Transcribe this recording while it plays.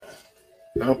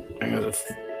Oh, I gotta.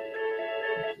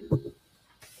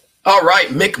 All right,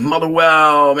 Mick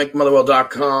Motherwell,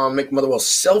 MickMotherwell.com. Mick Motherwell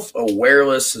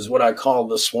Self-Awareness is what I call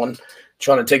this one.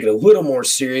 Trying to take it a little more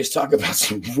serious, talk about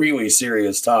some really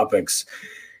serious topics.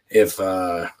 If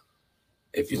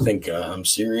you think I'm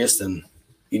serious, then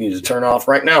you need to turn off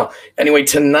right now. Anyway,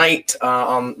 tonight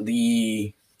on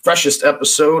the freshest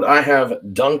episode, I have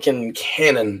Duncan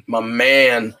Cannon, my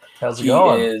man. How's it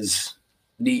going? He is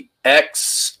the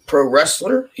ex-pro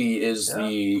wrestler. He is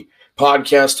the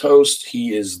podcast host.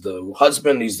 He is the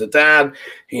husband. He's the dad.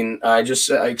 I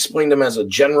explained him as a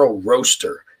general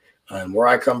roaster. And where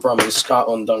I come from in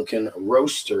Scotland, Duncan,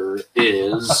 roaster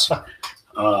is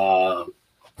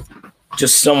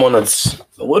just someone that's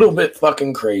a little bit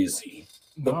fucking crazy.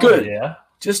 But good. Yeah.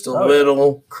 Just a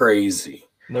little crazy.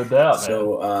 No doubt, man.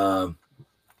 So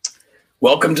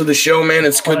welcome to the show, man.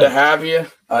 It's good to have you.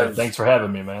 Thanks for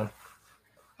having me, man.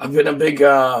 I've been a big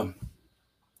I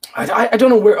don't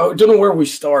know where we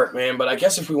start, man, but I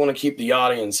guess if we want to keep the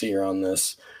audience here on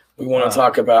this, we want to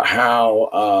talk about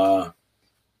how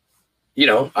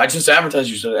I just advertised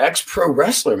you as an ex-pro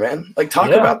wrestler, man. Like,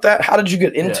 talk about that. How did you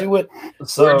get into it?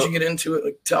 Where did you get into it?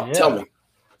 Like, tell me.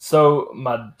 So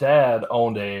my dad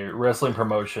owned a wrestling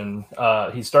promotion.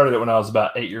 He started it when I was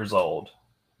about 8 years old.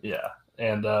 Yeah.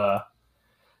 And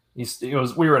we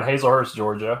were in Hazelhurst,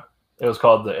 Georgia. It was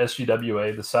called the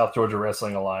SGWA, the South Georgia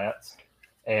Wrestling Alliance.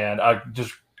 And I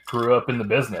just grew up in the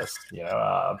business.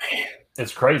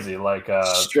 It's crazy. Like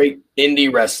straight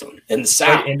indie wrestling in the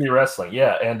South. Indie wrestling,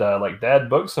 yeah. And like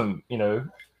Dad booked some,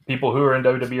 people who are in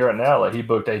WWE right now. Like he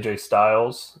booked AJ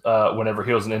Styles whenever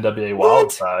he was in NWA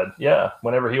Wildside. Yeah,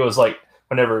 whenever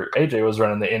AJ was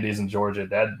running the Indies in Georgia,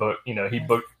 Dad booked. He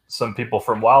booked some people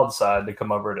from Wildside to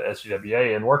come over to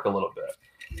SGWA and work a little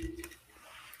bit.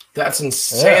 That's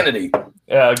insanity.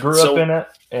 Yeah, I grew up in it,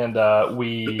 and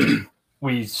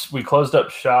we closed up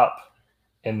shop.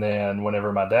 And then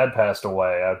whenever my dad passed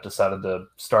away, I decided to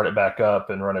start it back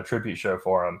up and run a tribute show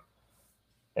for him.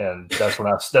 And that's when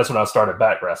I started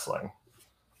back wrestling.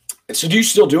 So do you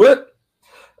still do it?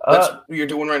 That's what you're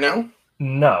doing right now?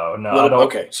 No, I don't.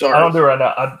 Okay, sorry. I don't do it right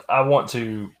now. I want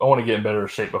to get in better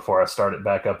shape before I start it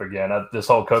back up again. This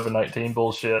whole COVID-19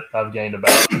 bullshit, I've gained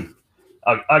about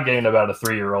I gained about a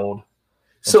 3-year-old.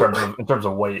 In terms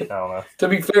of weight, I don't know. To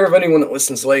be fair, if anyone that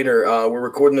listens later, we're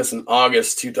recording this in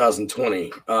August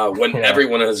 2020, when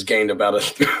everyone has gained about a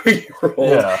 3-year-old.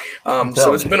 Yeah,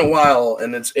 so it's been a while,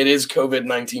 and it is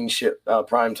COVID-19 shit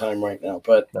prime time right now.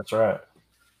 But that's right.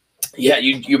 Yeah,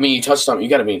 you touched on it. You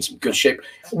got to be in some good shape.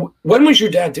 When was your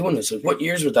dad doing this? What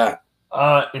years was that?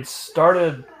 He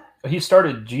started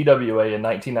GWA in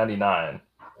 1999.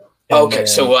 Okay,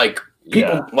 so like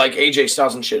people like AJ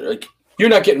Styles and shit, like. You're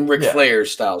not getting Ric Flair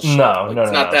style shit. No,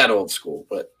 it's not that old school,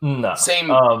 but same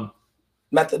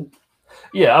method.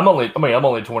 Yeah, I'm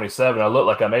only 27. I look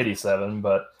like I'm 87,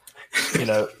 but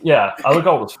I look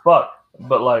old as fuck.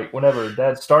 But like whenever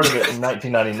Dad started it in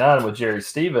 1999 with Jerry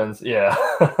Stevens,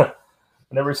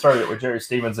 whenever he started it with Jerry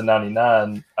Stevens in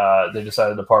 99, they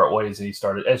decided to part ways, and he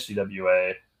started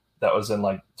SGWA. That was in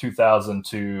like 2000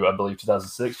 to I believe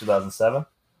 2006, 2007.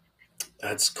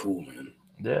 That's cool, man.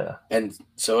 Yeah. And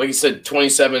so, like you said,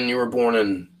 27, you were born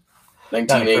in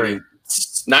 1980.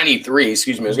 93,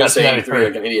 excuse me. I was going to say 83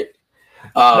 like an idiot.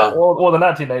 Well, the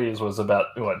 1980s was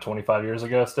about, 25 years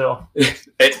ago still?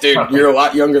 Dude, you're a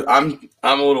lot younger. I'm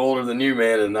a little older than you,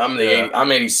 man, and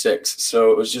I'm 86. So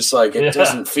it was just like, it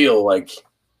doesn't feel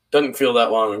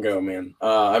that long ago, man.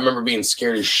 I remember being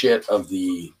scared as shit of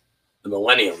the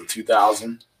millennium,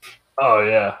 2000. Oh,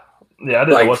 yeah. Yeah, I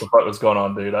didn't know what the fuck was going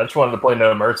on, dude. I just wanted to play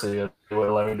No Mercy. It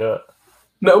wouldn't let me do it.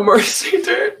 No Mercy,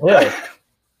 dude? Yeah.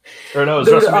 Or no, it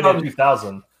was WrestleMania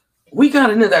 2000. We got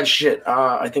into that shit,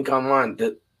 I think, online.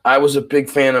 That I was a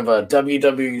big fan of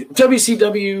WCW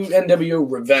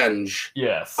NWO Revenge.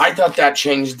 Yes. I thought that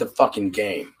changed the fucking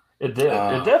game. It did.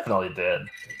 It definitely did.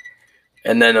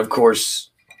 And then, of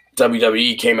course,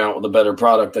 WWE came out with a better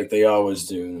product like they always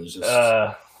do. It was just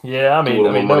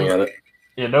money at it.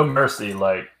 Yeah, No Mercy,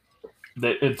 like,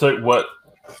 it took what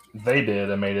they did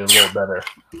and made it a little better.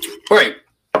 Right.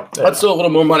 Yeah. Let's throw a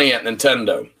little more money at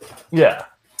Nintendo. Yeah.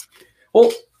 Well,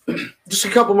 just a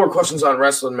couple more questions on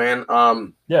wrestling, man.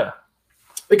 Yeah.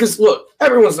 Because, look,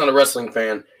 everyone's not a wrestling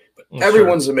fan, but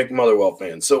everyone's a Mick Motherwell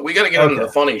fan. So we got to get into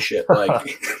the funny shit.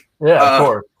 Like, yeah, of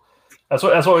course. That's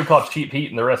what we call cheap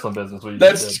heat in the wrestling business.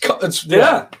 Listen,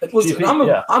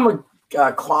 I'm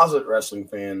a closet wrestling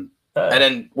fan. And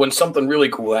then when something really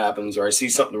cool happens or I see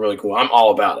something really cool, I'm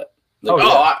all about it. Like,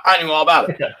 I knew all about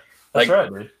it. Yeah, that's right,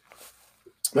 dude.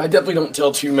 I definitely don't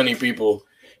tell too many people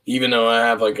even though I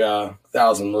have like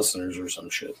 1,000 listeners or some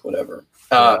shit, whatever.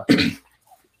 Yeah.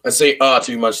 I say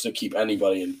too much to keep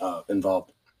anybody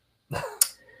involved.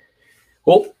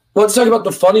 Well, let's talk about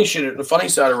the funny shit, the funny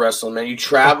side of wrestling, man. You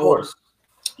travel,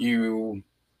 you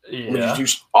do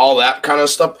all that kind of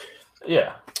stuff.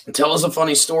 Yeah. Tell us a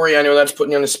funny story. I know that's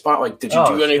putting you on the spot. Like, did you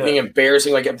do anything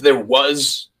embarrassing? Like,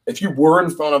 if you were in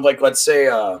front of, like, let's say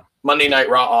a Monday Night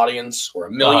Raw audience or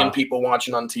 1 million people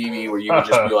watching on TV, where you would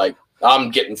just be like, I'm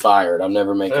getting fired. I'm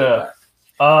never making it back.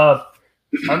 I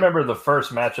remember the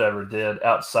first match I ever did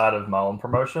outside of my own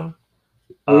promotion.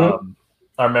 I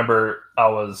remember I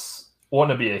was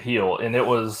wanting to be a heel, and it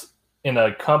was in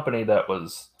a company that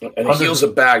was... And a heel's a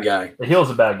bad guy. The heel's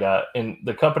a bad guy. And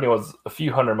the company was a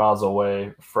few hundred miles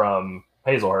away from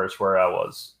Hazelhurst, where I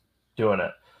was doing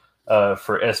it,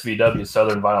 for SVW,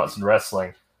 Southern Violence and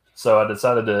Wrestling. So I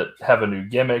decided to have a new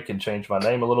gimmick and change my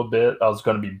name a little bit. I was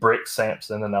going to be Brick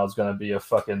Sampson, and I was going to be a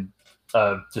fucking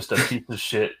just a piece of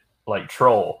shit like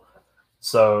troll.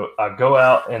 So I go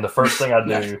out, and the first thing I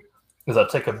do is I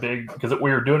take a big, because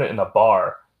we were doing it in a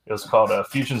bar. It was called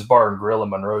Fusions Bar and Grill in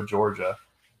Monroe, Georgia.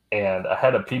 And I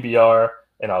had a PBR,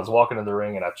 and I was walking in the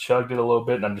ring, and I chugged it a little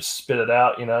bit, and I just spit it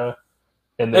out, you know.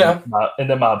 And then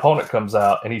my opponent comes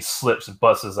out, and he slips and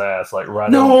busts his ass like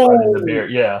right in the beer.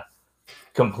 Yeah,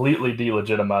 completely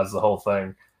delegitimized the whole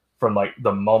thing from like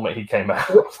the moment he came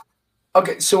out.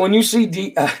 Okay, so when you see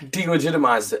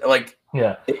delegitimized, like,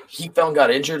 he fell and got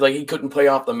injured, like he couldn't play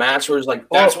off the match, where it's like,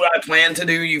 that's what I planned to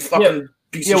do, you fucking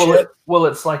piece of shit. Well,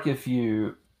 it's like if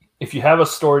you have a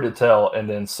story to tell and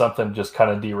then something just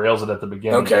kind of derails it at the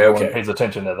beginning, everyone pays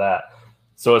attention to that.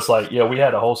 So it's like, we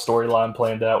had a whole storyline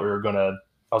planned out.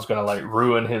 I was gonna like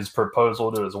ruin his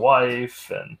proposal to his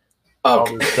wife and all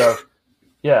this stuff.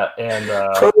 Yeah, and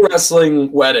pro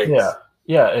wrestling weddings.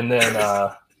 Yeah, and then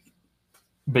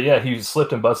but yeah, he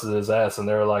slipped and busted his ass, and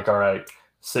they were like, all right,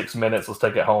 6 minutes, let's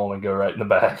take it home and go right in the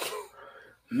back.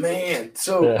 Man,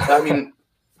 so I mean,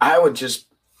 I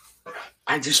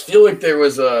just feel like there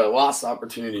was a lost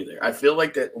opportunity there. I feel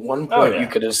like at one point you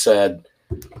could have said,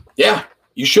 yeah,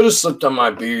 you should have slipped on my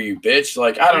beer, you bitch.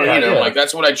 Like, I don't know, like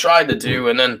that's what I tried to do.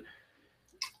 And then,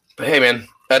 but hey, man,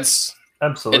 that's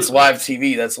absolutely, it's live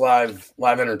TV. That's live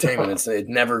entertainment. It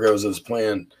never goes as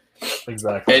planned.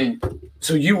 Exactly. And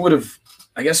so you would have,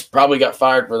 I guess, probably got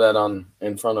fired for that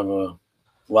in front of a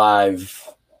live,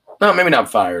 no, maybe not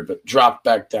fired, but dropped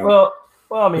back down. Well,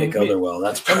 I mean,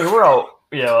 we're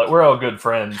all good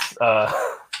friends.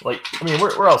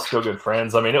 We're all still good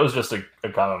friends. I mean, it was just a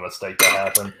common mistake that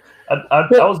happened. I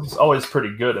was always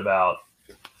pretty good about,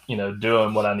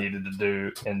 doing what I needed to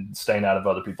do and staying out of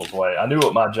other people's way. I knew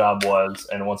what my job was,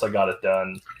 and once I got it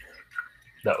done,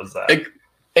 that was that.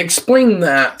 Explain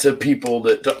that to people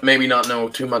that maybe not know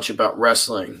too much about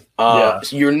wrestling.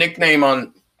 Your nickname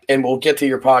and we'll get to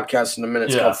your podcast in a minute,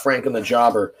 it's called Frank and the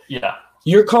Jobber. Yeah.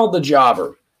 You're called the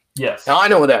Jobber. Yes. Now I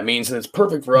know what that means, and it's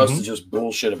perfect for us to just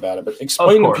bullshit about it. But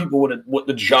explain to people what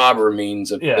the Jobber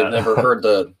means if they've never heard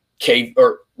the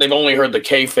or they've only heard the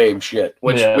kayfabe shit,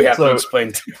 which we have to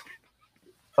explain to.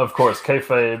 Of course,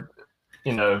 kayfabe,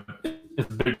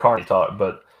 it's big carny talk,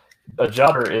 but a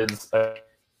jobber is a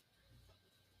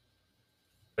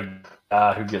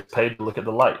guy who gets paid to look at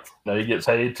the lights. He gets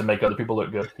paid to make other people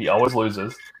look good. He always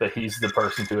loses, but he's the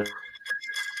person to it.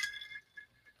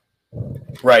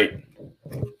 Right.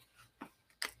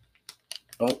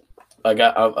 Oh,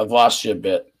 I've lost you a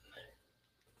bit.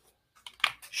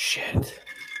 Shit.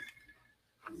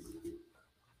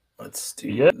 Let's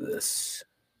do this.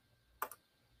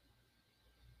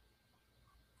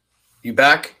 You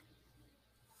back?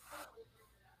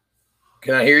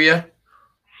 Can I hear you?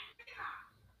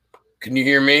 Can you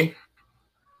hear me?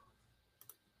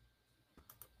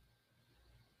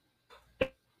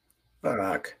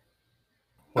 Fuck.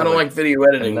 I don't like video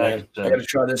editing, man. I got to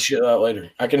try this shit out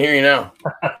later. I can hear you now.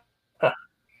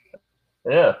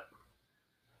 Yeah.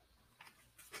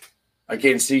 I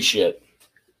can't see shit.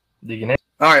 You can hear.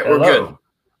 All right, we're good.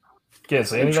 Can't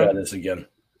see anything. Try this again.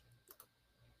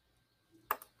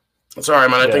 Sorry,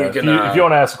 man. I think you can. If you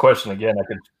want to ask a question again, I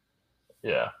could.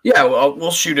 Yeah. Yeah, well,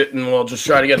 we'll shoot it and we'll just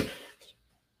try it again.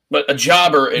 But a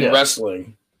jobber in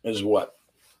wrestling is what?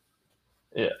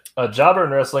 Yeah. A jobber in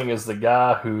wrestling is the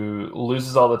guy who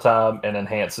loses all the time and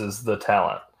enhances the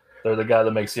talent. They're the guy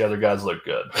that makes the other guys look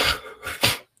good.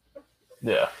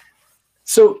 Yeah.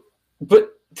 So,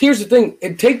 but here's the thing.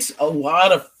 It takes a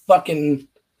lot of fucking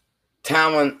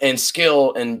talent and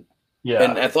skill and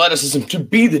athleticism to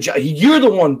be the jobber. You're the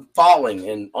one falling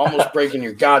and almost breaking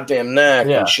your goddamn neck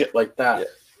and shit like that. Yeah.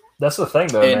 That's the thing,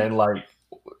 though, man. Like,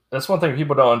 that's one thing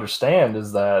people don't understand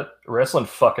is that wrestling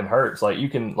fucking hurts. Like you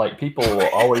can, like people will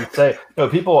always say,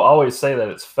 people will always say that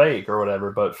it's fake or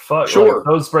whatever. But fuck, Sure. like,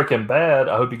 those Breaking Bad.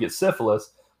 I hope you get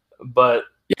syphilis. But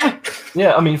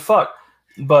yeah, I mean, fuck.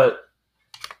 But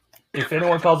if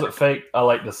anyone calls it fake, I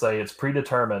like to say it's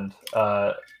predetermined.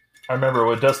 I remember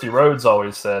what Dusty Rhodes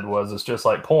always said was, "It's just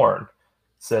like porn."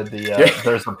 Said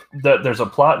there's a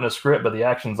plot and a script, but the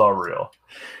action's all real.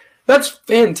 That's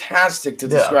fantastic to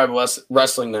describe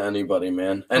wrestling to anybody,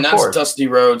 man. And that's Dusty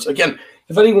Rhodes. Again,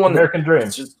 if anyone American Dream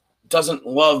just doesn't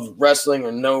love wrestling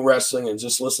or know wrestling and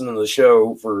just listen to the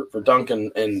show for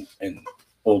Duncan and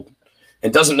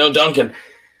doesn't know Duncan,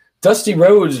 Dusty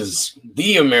Rhodes is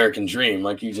the American Dream,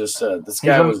 like you just said. This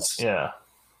guy was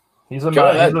He's in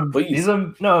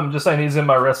I'm just saying he's in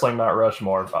my wrestling Mount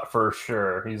Rushmore for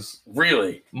sure. He's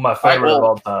really my favorite of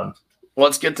all time.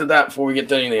 Let's get to that before we get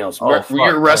to anything else.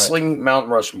 Your wrestling Mount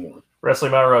Rushmore.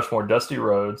 Wrestling Mount Rushmore, Dusty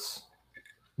Rhodes,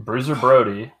 Bruiser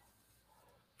Brody.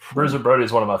 Bruiser Brody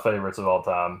is one of my favorites of all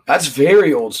time. That's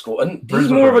very old school. And he's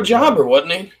more of a jobber,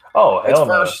 wasn't he? Oh, hell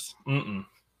no.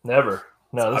 Never.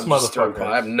 No, this motherfucker.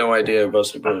 I have no idea about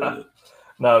Buster Brody.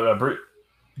 No,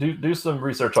 do some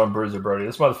research on Bruiser Brody.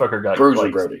 This motherfucker got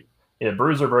Brody. Yeah,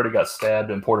 Bruiser Brody got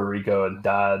stabbed in Puerto Rico and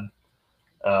died.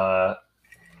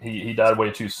 He died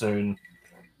way too soon.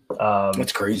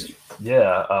 That's crazy.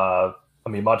 Yeah. I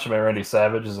mean, Macho Man Randy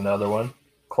Savage is another one.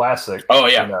 Classic. Oh,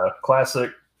 yeah.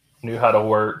 Classic. Knew how to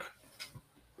work.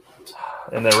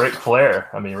 And then Ric Flair.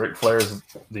 I mean, Ric Flair is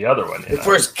the other one. Ric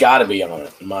Flair's got to be on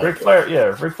it. Ric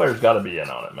Flair's got to be in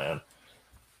on it, man.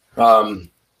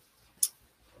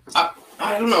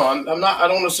 I don't know. I'm not. I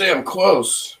don't want to say I'm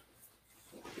close.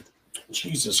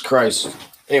 Jesus Christ.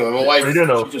 Anyway, my wife she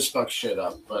just fucked shit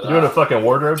up. But doing a fucking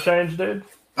wardrobe change, dude.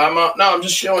 I'm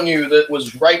just showing you that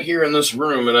was right here in this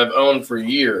room, and I've owned for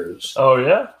years. Oh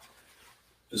yeah.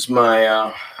 It's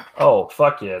my. Oh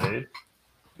fuck yeah, dude.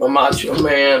 My Macho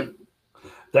Man.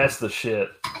 That's the shit.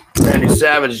 Randy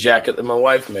Savage jacket that my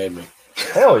wife made me.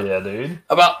 Hell yeah, dude.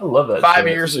 I love that 5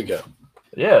 years ago.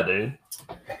 Yeah, dude.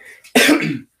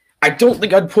 I don't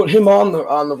think I'd put him on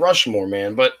the Rushmore,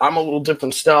 man, but I'm a little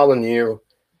different style than you.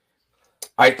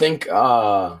 I think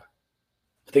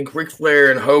Ric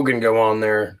Flair and Hogan go on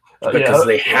there because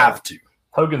they have to.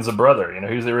 Hogan's a brother,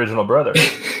 he's the original brother.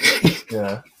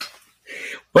 Yeah.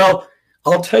 Well,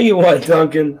 I'll tell you what,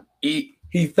 Duncan, he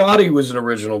thought he was an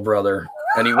original brother,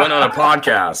 and he went on a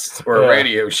podcast or a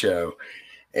radio show,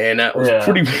 and that was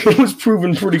it was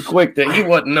proven pretty quick that he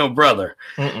wasn't no brother.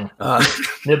 Nip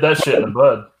that shit in the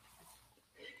bud.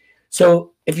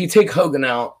 So if you take Hogan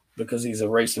out because he's a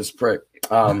racist prick,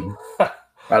 I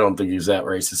don't think he's that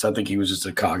racist. I think he was just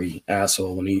a coggy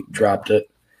asshole when he dropped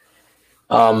it.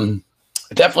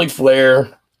 Definitely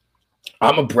Flair.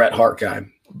 I'm a Bret Hart guy.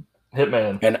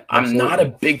 Hitman. And I'm not a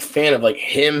big fan of like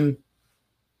him.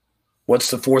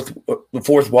 What's the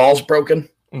fourth wall's broken?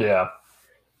 Yeah.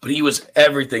 But he was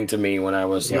everything to me when I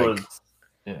was 5,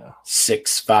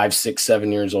 6,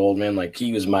 7 years old, man. Like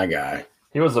he was my guy.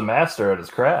 He was a master at his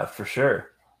craft for sure.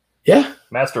 Yeah.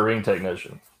 Master ring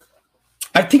technician.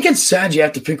 I think it's sad you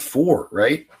have to pick 4,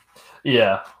 right?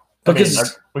 Yeah.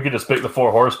 Because we could just pick the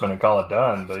 4 horsemen and call it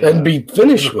done. But and be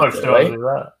finished with it,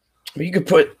 right? But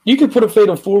you could put a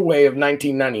fatal 4-way of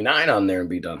 1999 on there and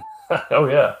be done. Oh,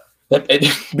 yeah.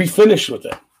 Be finished with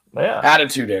it. Yeah.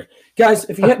 Attitude there. Guys,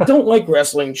 if you don't like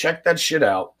wrestling, check that shit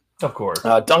out. Of course.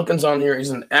 Duncan's on here. He's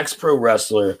an ex-pro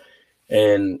wrestler.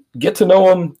 And get to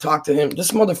know him, talk to him.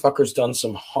 This motherfucker's done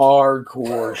some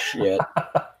hardcore shit.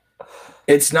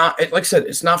 It's not, like I said,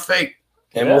 it's not fake.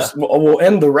 And we'll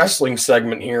end the wrestling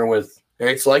segment here with,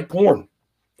 it's like porn.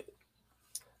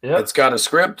 Yeah. It's got a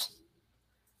script,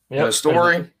 and a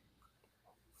story,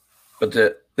 but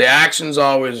the action's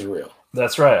always real.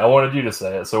 That's right. I wanted you to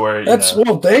say it. So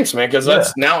well, thanks, man, because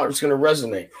now it's going to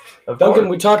resonate. Duncan,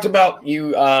 we talked about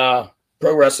you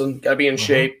pro wrestling, got to be in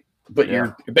shape. But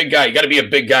you're a big guy. You got to be a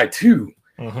big guy too.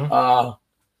 Mm-hmm.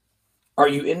 Are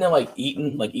you into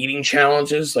eating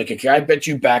challenges? Like, I bet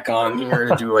you back on here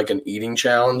to do like an eating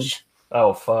challenge.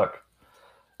 Oh fuck!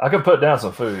 I could put down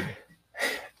some food.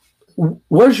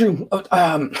 Where's your?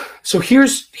 So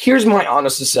here's my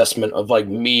honest assessment of like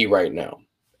me right now,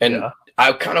 and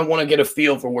I kind of want to get a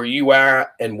feel for where you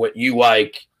are and what you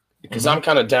like because I'm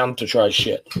kind of down to try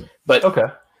shit. But okay,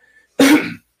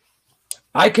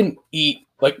 I can eat.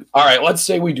 Like, all right, let's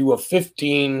say we do a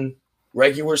 15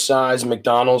 regular size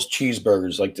McDonald's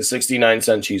cheeseburgers, like the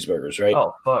 69-cent cheeseburgers, right?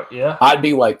 Oh, fuck, yeah. I'd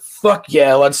be like, fuck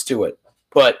yeah, let's do it.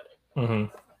 But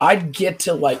I'd get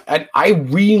to like, I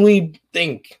really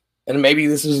think, and maybe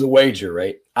this is the wager,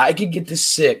 right? I could get to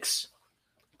 6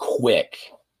 quick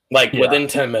like within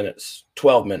 10 minutes,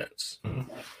 12 minutes.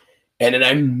 Mm-hmm. And then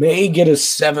I may get a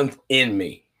 7th in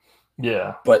me.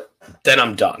 Yeah. But then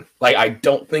I'm done. Like, I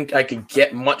don't think I could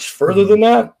get much further than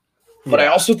that. But I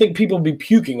also think people be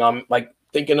puking on, like,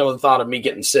 thinking of the thought of me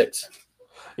getting 6.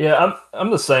 Yeah, I'm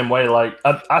the same way. Like,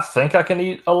 I think I can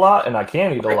eat a lot, and I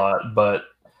can eat a lot, but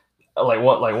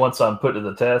once I'm put to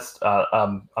the test,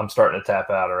 I'm starting to tap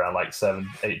out around like 7,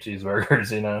 8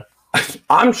 cheeseburgers. You know,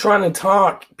 I'm trying to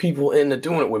talk people into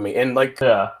doing it with me, and like,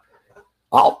 yeah,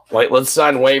 I'll like let's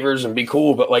sign waivers and be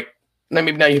cool, but like,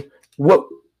 maybe now you what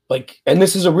like, and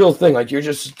this is a real thing. Like, you're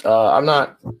just I'm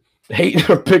not hating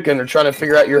or picking or trying to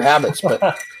figure out your habits,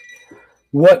 but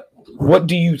what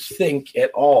do you think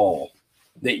at all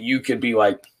that you could be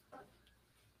like?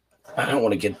 I don't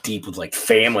want to get deep with like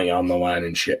family on the line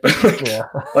and shit. Yeah.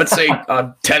 Let's say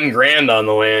 10 grand on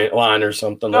the line or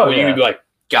something. Oh, You'd be like,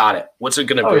 got it. What's it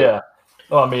going to be? Oh, yeah.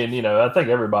 Well, I mean, you know, I think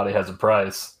everybody has a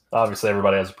price. Obviously,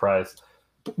 everybody has a price.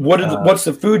 What's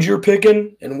the food you're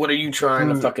picking, and what are you trying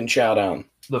to fucking chow down?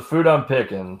 The food I'm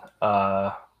picking, and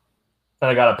I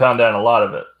got to pound down a lot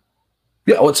of it.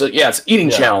 Yeah, it's an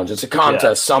eating challenge. It's a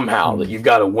contest somehow that you've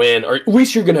got to win, or at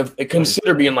least you're going to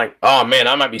consider being like, oh man,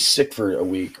 I might be sick for a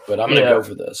week, but I'm going to go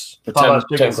for this. Popeyes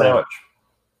chicken sandwich.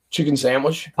 Chicken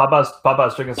sandwich?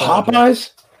 Popeyes chicken sandwich.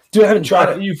 Popeyes? Dude, I haven't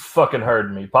tried it. You fucking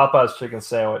heard me. Popeyes chicken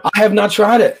sandwich. I have not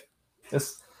tried it.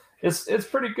 It's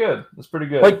pretty good. It's pretty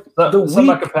good. Like the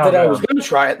week that I was going to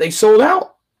try it, they sold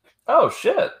out. Oh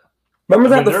shit!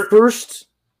 Remember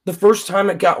the first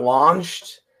time it got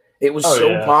launched? It was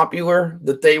popular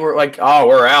that they were like, "Oh,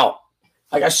 we're out."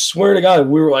 Like, I swear to God,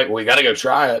 we were like, "We got to go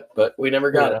try it," but we never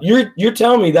got it. You're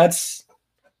telling me that's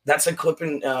a clip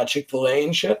in Chick-fil-A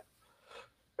and shit?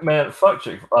 Man, fuck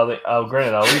Chick-fil-A.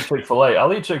 Granted, I'll eat Chick-fil-A.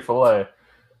 I'll eat Chick-fil-A,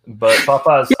 but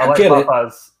Popeyes. I like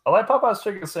Popeyes. I like Popeyes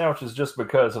chicken sandwiches just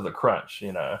because of the crunch.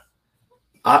 You know,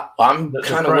 I'm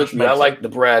kind of with you. I like the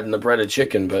bread and the breaded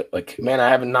chicken, but like, man, I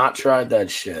have not tried that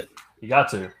shit. You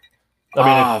got to.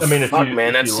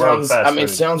 It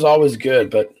sounds always good,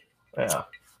 but yeah,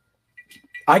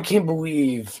 I can't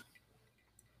believe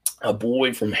a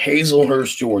boy from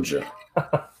Hazelhurst, Georgia,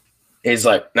 is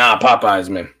like, nah, Popeyes,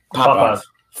 man, Popeyes.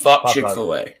 Fuck Popeyes.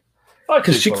 Chick-fil-A,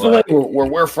 because Chick-fil-A, where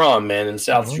we're from, man, in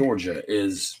South Georgia,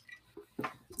 is.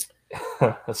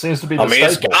 It seems to be.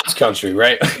 It's God's country,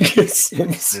 right?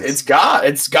 it's God.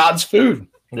 It's God's food.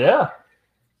 Yeah,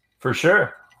 for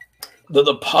sure.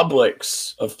 The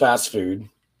Publix of fast food.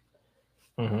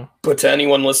 Mm-hmm. But to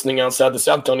anyone listening outside the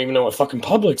South, don't even know what fucking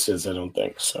Publix is. I don't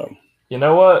think so. You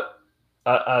know what?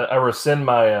 I rescind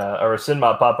my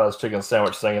Popeyes chicken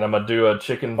sandwich thing, and I'm gonna do a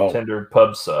chicken tender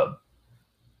pub sub.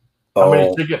 How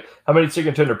many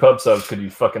chicken tender pub subs could you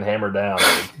fucking hammer down,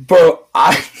 bro?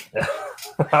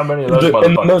 How many of those?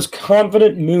 In the most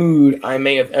confident mood I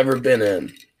may have ever been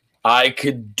in, I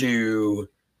could do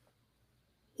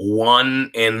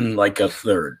 1 and like a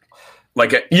third,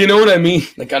 you know what I mean?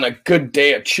 Like, on a good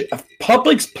day, a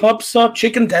Publix pub sub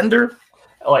chicken tender.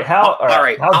 Like, how? All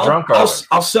right, how drunk are we?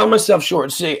 I'll sell myself short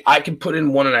and say I can put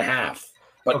in 1.5,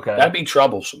 but that'd be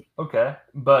troublesome. Okay,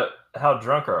 but how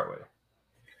drunk are we?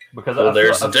 Because I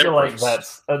feel like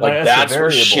that's where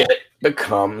shit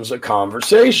becomes a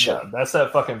conversation. Yeah, that's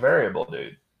that fucking variable,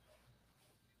 dude.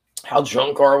 How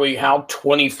drunk are we? How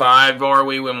 25 are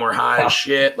we when we're high as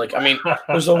shit? Like, I mean,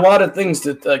 there's a lot of things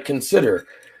to consider.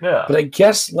 Yeah. But I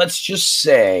guess let's just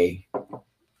say,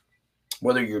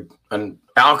 whether you're an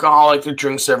alcoholic that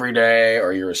drinks every day,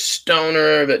 or you're a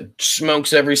stoner that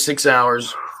smokes every 6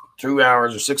 hours, 2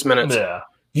 hours, or 6 minutes. Yeah.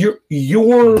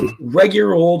 Your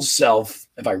regular old self,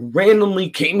 if I randomly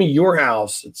came to your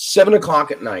house at 7 o'clock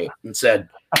at night and said,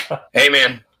 "Hey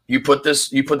man, you put this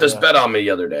bet on me the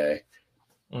other day.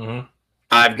 Mm-hmm.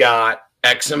 I've got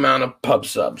X amount of pub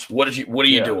subs. What are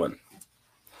you doing?"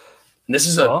 And this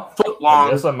is a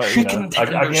foot-long chicken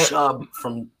tender sub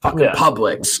from fucking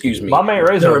Publix. Excuse me.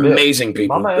 They're amazing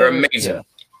people. They're amazing.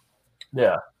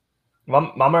 Yeah.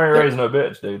 Mama ain't raised no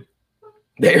bitch, dude.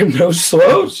 They're no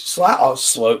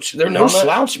slouch. They're no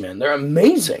slouch, man. They're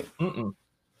amazing. Mm-mm.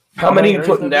 How many are you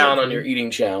putting down on your eating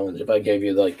challenge if I gave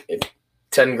you like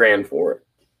 10 grand for it?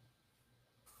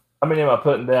 How many am I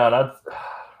putting down?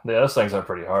 Those things are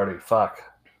pretty hardy. Fuck.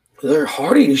 They're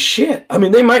hardy as shit. I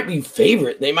mean, they might be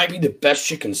favorite. They might be the best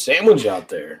chicken sandwich out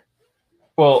there.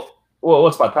 Well,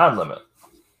 what's my time limit?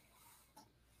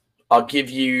 I'll give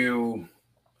you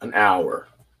an hour.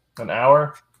 An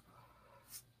hour?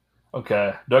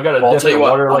 Okay. Do I got to dip in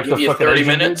water I'll like give the you fucking 30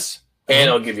 Asian minutes, and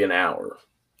I'll give you an hour.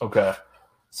 Okay.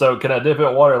 So can I dip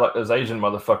in water like those Asian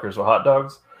motherfuckers with hot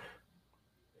dogs?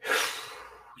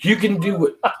 You can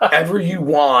do whatever you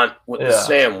want with the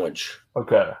sandwich.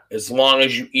 Okay. as long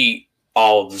as you eat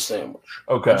all of the sandwich.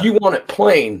 Okay. If you want it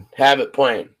plain, have it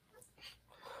plain.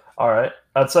 All right.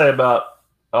 I'd say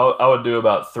I would do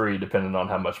about 3, depending on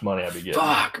how much money I'd be getting.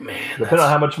 Fuck, man. Depending on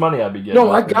how much money I'd be getting.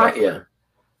 No, I got you.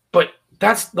 But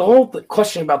that's the whole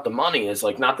question about the money is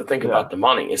like not to think about the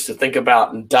money. It's to think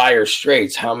about in dire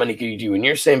straits, how many can you do? And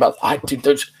you're saying about,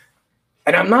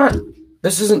 and I'm not,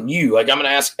 this isn't you. Like I'm going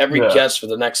to ask every guest for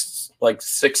the next like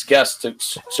 6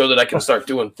 guests so that I can start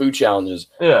doing food challenges.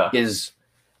 Yeah. Is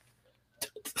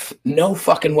no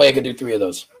fucking way I could do 3 of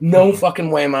those. No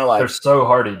fucking way in my life. They're so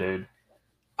hardy, dude.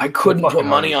 I couldn't put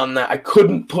money on that. I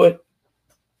couldn't put,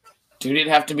 dude,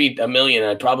 it'd have to be $1 million.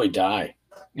 I'd probably die.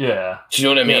 Yeah. Do you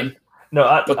know what I mean? No,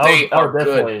 I would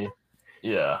definitely. Good.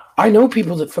 Yeah. I know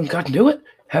people that from God do it.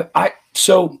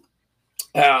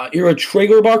 You're a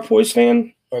Trailer Park Boys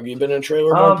fan? Or have you been a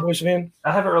Trailer Park Boys fan?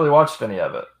 I haven't really watched any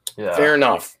of it. Yeah. Fair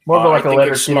enough. More of like I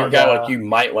think a smart guy like you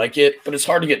might like it, but it's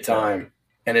hard to get time.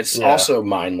 And it's also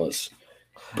mindless.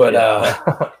 But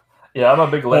yeah, I'm a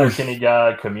big Letterkenny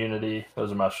guy. Community,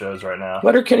 those are my shows right now.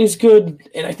 Letterkenny's good,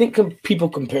 and I think people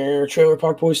compare Trailer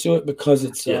Park Boys to it because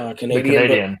it's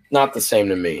Canadian, but not the same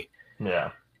to me.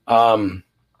 Yeah.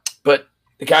 But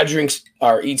the guy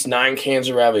eats 9 cans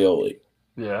of ravioli.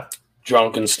 Yeah.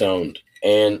 Drunk and stoned,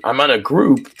 and I'm on a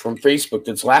group from Facebook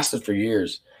that's lasted for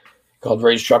years called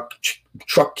Ray's Truck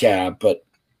Cab, but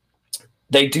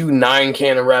they do 9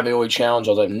 can of ravioli challenge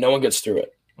all the time. No one gets through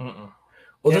it.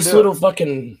 Well, this little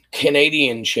fucking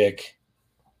Canadian chick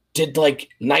did like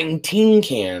 19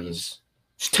 cans.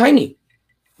 It's tiny.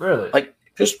 Really? Like,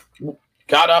 just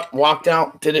got up, walked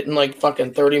out, did it in like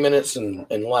fucking 30 minutes and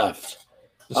left.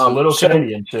 Just a little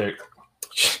Canadian chick.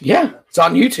 Yeah, it's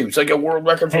on YouTube. It's like a world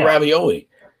record for ravioli.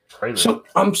 Crazy. So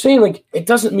I'm saying, like, it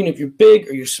doesn't mean if you're big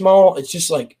or you're small. It's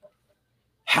just like,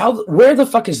 where the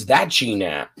fuck is that gene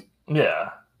at? Yeah.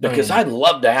 Because I'd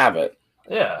love to have it.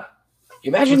 Yeah.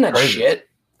 Imagine that shit.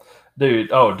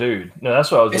 Dude. Oh, dude. No,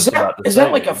 that's what I was just about to say. Is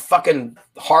that like a fucking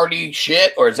hearty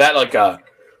shit? Or is that like a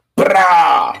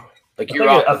brah? Like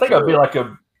I think I'd be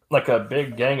like a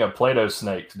big gang of Play-Doh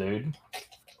snakes, dude.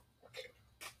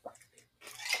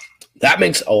 That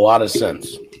makes a lot of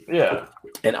sense. Yeah.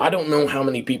 And I don't know how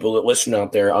many people that listen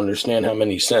out there understand how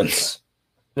many senses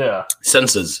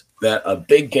that a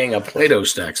big gang of Play-Doh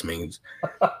snacks means.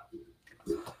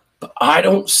 But I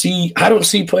don't see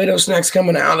Play-Doh snacks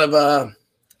coming out of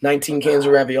 19 cans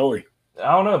of ravioli.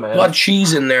 I don't know, man. A lot of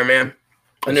cheese in there, man.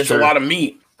 And there's a lot of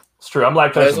meat. It's true. I'm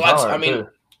lactose intolerant, too.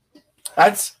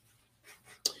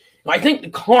 I think the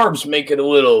carbs make it a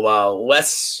little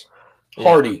less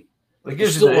hearty.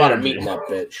 There's still a lot of meat in that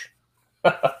bitch.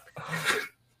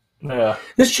 Yeah.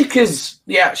 This chick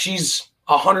she's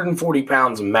 140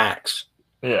 pounds max.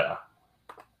 Yeah.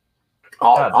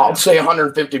 I'll say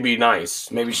 150 be nice.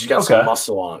 Maybe she's got some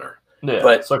muscle on her. Yeah,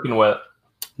 but soaking wet.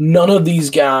 None of these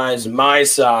guys my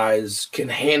size can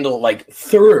handle like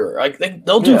 30. Like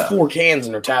they'll do 4 cans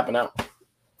and they're tapping out.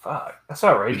 Fuck, that's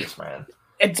outrageous, man.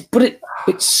 But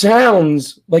it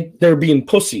sounds like they're being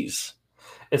pussies.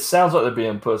 It sounds like they're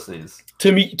being pussies.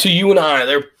 To me, to you and I,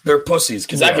 they're pussies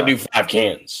because I can do 5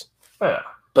 cans. Yeah.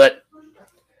 But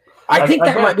I think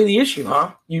that might be the issue,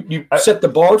 huh? You set the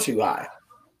bar too high.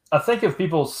 I think if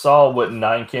people saw what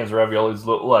 9 cans of raviolis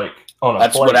look like on a plate,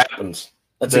 that's what happens.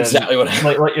 That's exactly what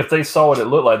happens. Like if they saw what it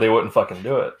looked like, they wouldn't fucking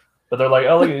do it. But they're like,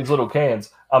 oh, look at these little cans.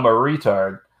 I'm a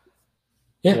retard.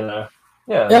 Yeah. You know?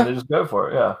 Yeah. They just go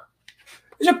for it. Yeah.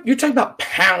 You're talking about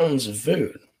pounds of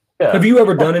food. Yeah. Have you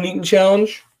ever done an eating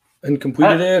challenge and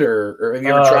completed it, or have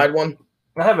you ever tried one?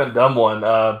 I haven't done one.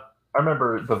 I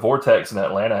remember the Vortex in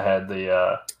Atlanta had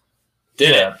the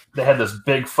they had this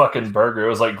big fucking burger. It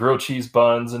was like grilled cheese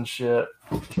buns and shit.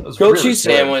 Grilled cheese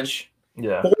sandwich.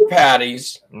 Yeah. 4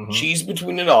 patties, cheese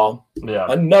between it all. Yeah.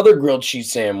 Another grilled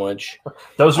cheese sandwich.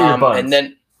 Those were your buns.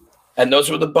 And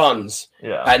those were the buns.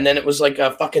 Yeah. And then it was like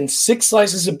a fucking 6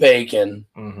 slices of bacon.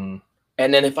 Mm-hmm.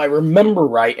 And then if I remember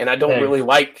right, and I don't really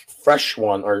like fresh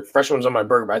ones on my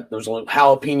burger, but there was a little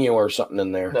jalapeno or something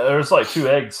in there. No, there was like 2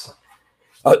 eggs.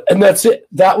 And that's it.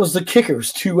 That was the kicker. It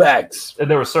was 2 eggs.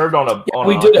 And they were served on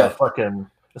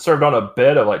served on a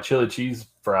bed of like chili cheese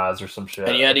fries or some shit.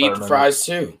 And you had to eat the fries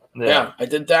too. Yeah, I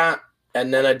did that.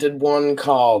 And then I did one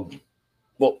called,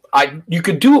 you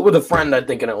could do it with a friend, I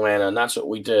think, in Atlanta, and that's what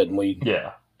we did. And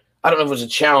I don't know if it was a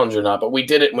challenge or not, but we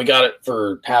did it, and we got it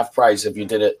for half price if you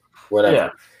did it, whatever. Yeah.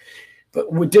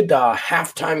 But we did the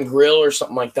halftime grill or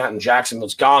something like that in Jacksonville.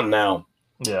 It's gone now.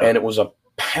 Yeah. And it was a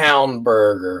pound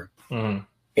burger. Mm-hmm.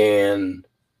 And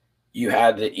you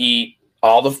had to eat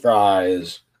all the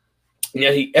fries. And you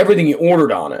had to eat everything you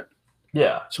ordered on it.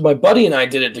 Yeah. So my buddy and I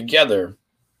did it together.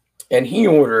 and he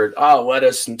ordered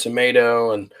lettuce and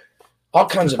tomato and all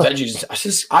kinds of veggies.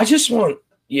 I just want,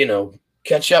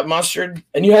 ketchup, mustard,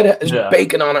 and you had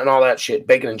bacon on it and all that shit,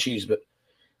 bacon and cheese. But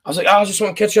I was like, I just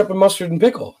want ketchup and mustard and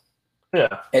pickle.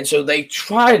 Yeah. And so they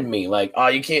tried me like,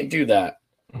 you can't do that.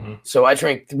 Mm-hmm. So I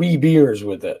drank 3 beers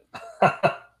with it.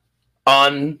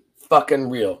 Unfucking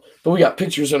real. But we got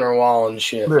pictures on our wall and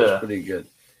shit. Yeah. It was pretty good.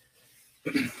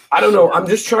 I don't know. I'm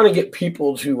just trying to get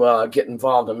people to get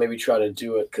involved and maybe try to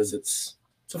do it because it's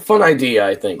a fun idea,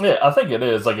 I think. Yeah, I think it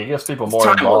is. Like, it gets people more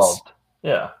involved.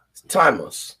 Yeah. It's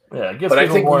timeless. Yeah, it gets but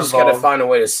people I think more we just got to find a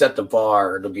way to set the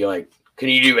bar to be like, can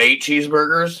you do 8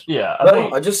 cheeseburgers? Yeah.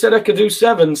 I just said I could do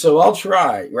 7, so I'll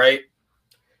try, right?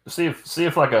 See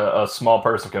if like a small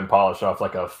person can polish off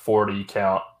like a 40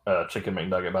 count chicken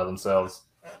McNugget by themselves.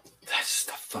 That's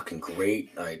a fucking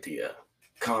great idea,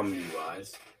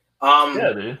 comedy-wise.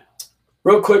 Yeah, dude.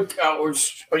 Real quick, I don't want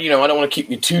to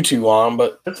keep you too long,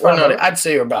 but I'd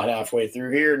say we're about halfway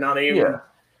through here. Not even.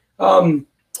 Yeah.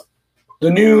 The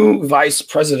new vice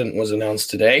president was announced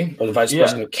today, or the vice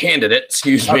president candidate.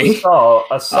 Excuse me.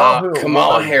 I saw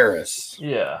Kamala Harris.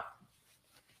 Yeah.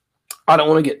 I don't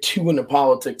want to get too into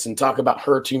politics and talk about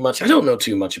her too much. I don't know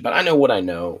too much, but I know what I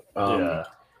know.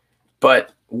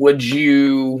 But would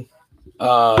you?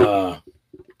 We'll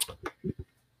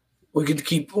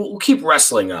keep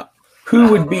wrestling up. Who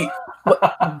would be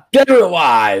dead or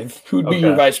alive? Who'd be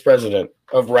your vice president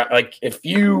of if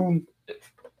you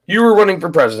were running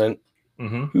for president?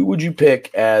 Mm-hmm. Who would you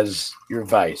pick as your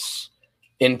vice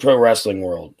in pro wrestling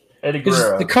world? Eddie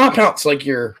Guerrero. The compound's like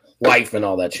your wife and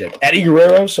all that shit. Eddie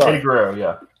Guerrero? Sorry. Eddie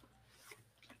Guerrero,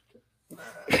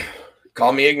 yeah.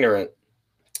 Call me ignorant.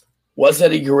 Was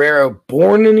Eddie Guerrero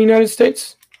born in the United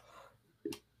States?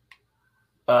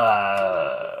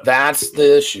 That's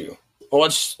the issue. Well,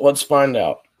 let's find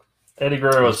out. Eddie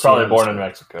Guerrero was probably born in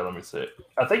Mexico. Let me see.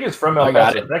 I think he's from El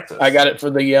Paso, Texas. I got it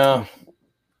for the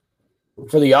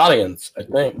audience, I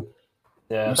think.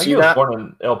 Yeah, I think he was born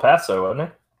in El Paso, wasn't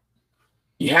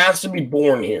he? He has to be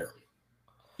born here.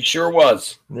 He sure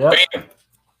was. Yeah. Bam.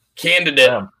 Candidate.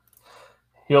 Bam.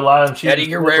 He'll lie and cheat. Eddie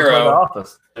Guerrero.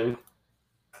 Office, dude.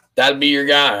 That'd be your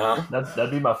guy, huh?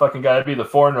 That'd be my fucking guy. That'd be the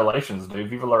foreign relations, dude.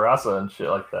 Viva La Raza and shit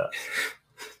like that.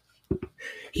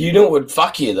 You know what would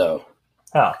fuck you, though?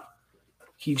 How?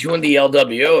 He joined the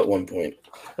LWO at one point.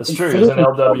 That's true. He was in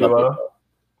LWO.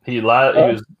 He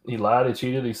lied. He lied. He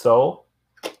cheated. He stole.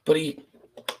 But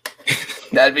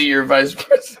that'd be your vice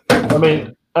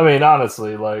president. I mean,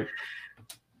 honestly, like,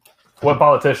 what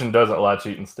politician doesn't lie,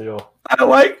 cheat, and steal? I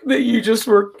like that you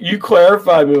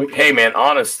clarified me. Like, hey, man,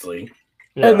 honestly.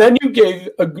 Yeah. And then you gave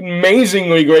an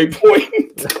amazingly great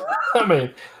point.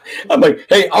 I'm like,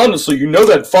 hey, honestly,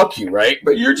 that'd fuck you, right?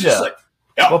 But you're just like,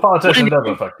 what politician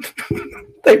doesn't fuck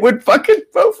you? They would fucking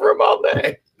vote for him all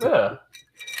day. Yeah.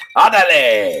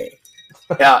 Adale.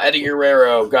 Yeah, Eddie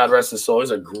Guerrero, God rest his soul.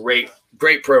 He's a great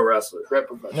pro wrestler. Great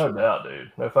professional. No doubt,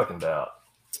 dude. No fucking doubt.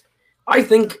 I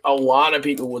think a lot of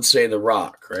people would say The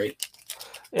Rock, right?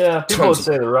 Yeah, people would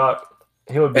say The Rock.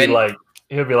 He would be like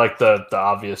the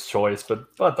obvious choice, but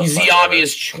he's the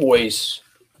obvious choice,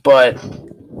 but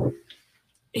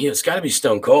it's got to be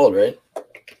Stone Cold, right?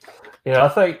 Yeah, I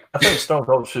think Stone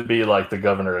Cold should be like the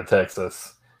governor of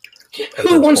Texas.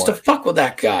 Who wants to fuck with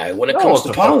that guy when it comes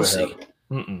to policy?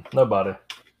 Nobody.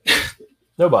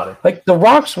 Nobody. Like The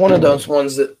Rock's one of those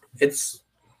ones that it's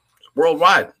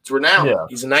worldwide. It's renowned. Yeah.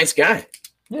 He's a nice guy.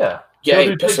 Yeah. Yeah,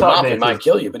 you piss him off, he might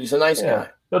kill you, but he's a nice guy.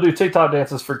 He'll do TikTok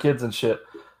dances for kids and shit.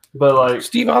 But like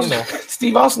Steve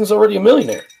Austin's already a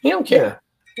millionaire. He don't care.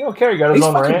 He don't care. He got his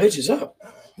own ranch. Bitches up.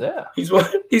 Yeah. He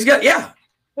got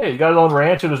he got his own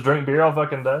ranch and just drink beer all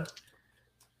fucking day.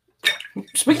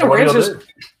 Speaking of ranches,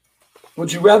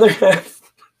 would you rather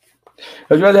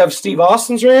have Steve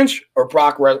Austin's ranch or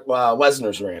Brock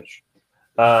Lesnar's ranch?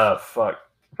 Fuck.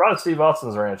 Probably Steve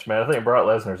Austin's ranch, man. I think Brock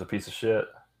Lesnar's a piece of shit.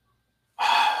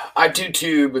 I do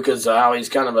too, because he's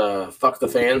kind of a fuck the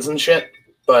fans and shit.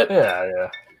 But yeah.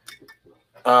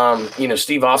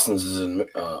 Steve Austin's is in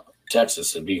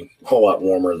Texas. It'd be a whole lot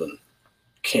warmer than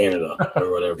Canada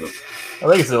or whatever. I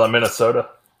think it's in like Minnesota.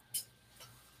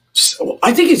 So,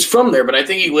 I think he's from there, but I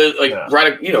think he lives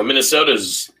right.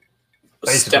 Minnesota's a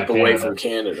step away from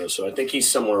Canada, so I think he's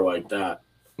somewhere like that.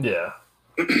 Yeah.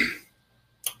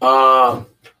 Well,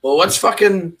 let's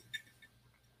fucking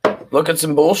look at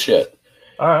some bullshit.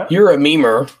 All right. You're a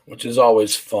memer, which is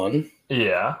always fun.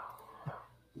 Yeah.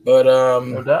 But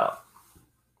no doubt.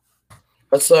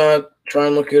 Let's try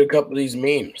and look at a couple of these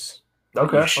memes.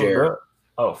 Okay. Share.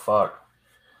 Oh fuck.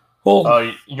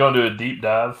 Well, you gonna do a deep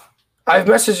dive? I've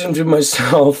messaged him to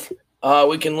myself.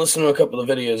 We can listen to a couple of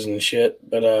videos and shit,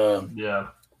 but yeah.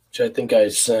 which I think I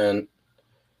sent.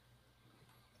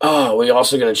 Oh, we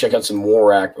also going to check out some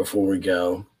Warak before we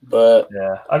go. But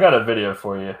yeah, I got a video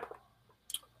for you.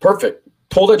 Perfect.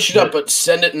 Pull that shit up, but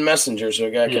send it in Messenger so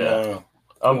a guy can.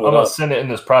 I'm gonna send it in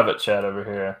this private chat over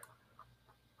here.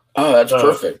 Oh, that's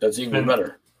perfect. That's even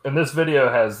better. And this video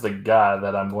has the guy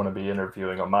that I'm going to be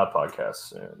interviewing on my podcast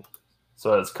soon.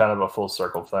 So it's kind of a full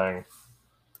circle thing.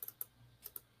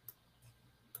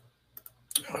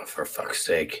 Oh, for fuck's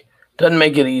sake. Doesn't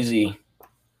make it easy.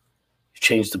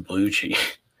 Change the blue cheat.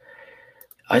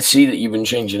 I see that you've been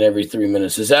changing every 3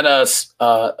 minutes. Is that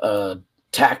a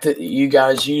tactic that you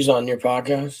guys use on your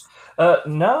podcast?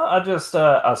 No, I just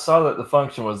I saw that the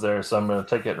function was there, so I'm gonna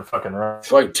take it and fucking run.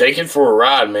 Like, take it for a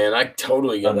ride, man. I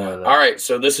totally get that. All right,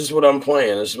 so this is what I'm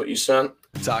playing. This is what you sent.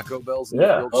 Taco Bell's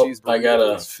grilled cheese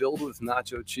burrito is filled with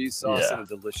nacho cheese sauce and a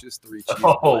delicious 3 cheese.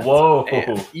 Oh, whoa!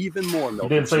 And even more milk. You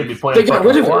didn't say you'd be playing. They got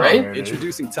rid of it, right?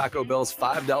 Introducing Taco Bell's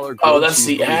 $5 grilled that's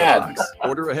cheese the ad. box.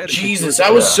 Order ahead. Jesus,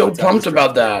 I was so pumped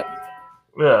about that.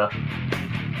 Yeah.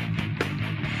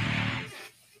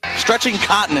 Stretching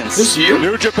continents. This you?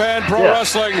 New Japan Pro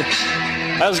Wrestling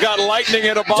has got lightning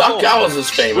in a bottle. Doc Gallows is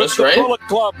famous, right? Bullet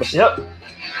Club. Yep.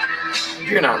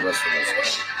 You're not wrestling this guy.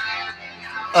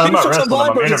 I'm not wrestling him.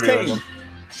 I'm interviewing him.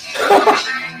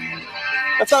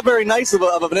 That's not very nice of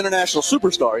an international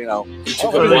superstar, you know. You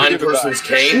took a blind person's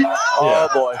cane? Oh,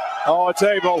 boy. Oh, a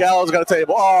table. Gallows got a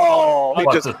table. Oh,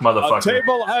 Watch this motherfucker. A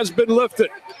table has been lifted,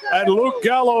 and Luke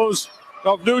Gallows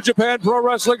of New Japan Pro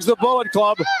Wrestling's The Bullet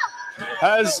Club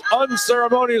has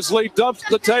unceremoniously dumped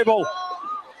the table.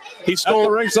 He stole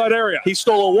the ringside area. He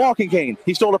stole a walking cane.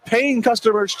 He stole a paying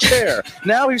customer's chair.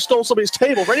 Now he stole somebody's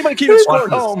table. For anybody keeping score at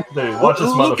home, dude, watch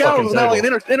this Luke Gallows is now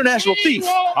table. like an international thief.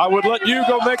 I would let you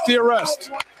go make the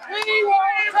arrest.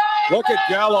 Look at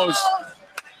Gallows.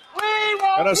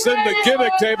 Gonna send the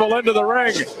gimmick table into the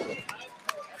ring.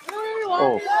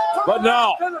 Oh. But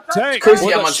now, Tank. It's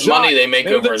crazy how much money they make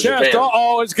over in Japan.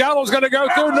 Uh-oh, is Gallows going to go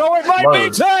through? No, it might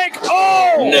be Tank.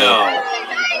 Oh! No.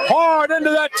 Hard into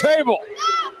that table.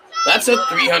 That's a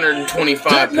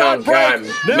 325-pound guy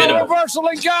minimum. Reversal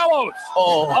Gallows.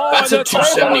 Oh, that's a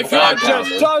 275 pounder.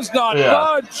 Just does not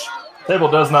budge. Table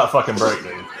does not fucking break,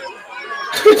 dude.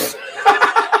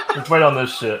 Let's wait on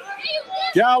this shit.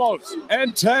 Gallows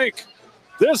and Tank.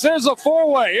 This is a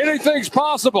four-way. Anything's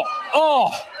possible. Oh.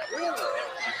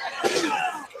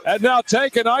 And now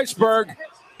Tank and Iceberg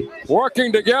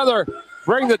working together,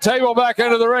 bring the table back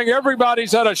into the ring.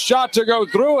 Everybody's had a shot to go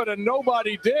through it, and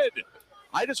nobody did.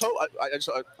 I just hope I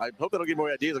hope they don't get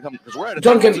more ideas because we're at a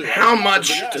Duncan, how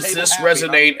much does this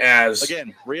resonate as?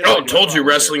 Again, told you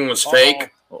wrestling was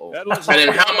fake. And then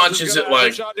how much is it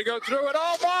like?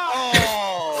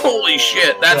 Holy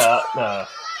shit, that's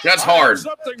hard.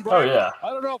 Oh yeah.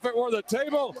 I don't know if it were the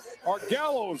table or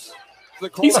Gallows.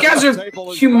 These guys are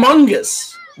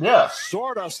humongous. Yeah.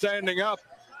 Sort of standing up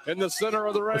in the center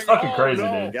of the ring. It's fucking crazy,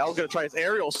 dude. Gallows gonna try his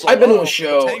aerial. I've been to a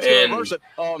show, and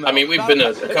I mean, we've been to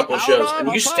a couple of shows,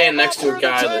 and you stand next to a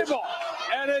guy that.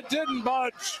 And it didn't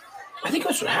budge. I think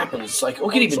that's what happens. It's like,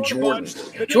 look at even Jordan.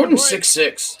 Jordan's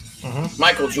 6'6".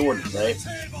 Michael Jordan, right?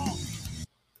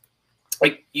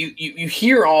 Like, you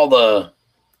hear all the.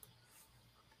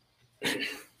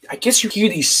 I guess you hear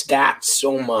these stats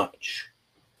so much.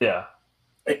 Yeah.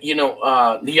 You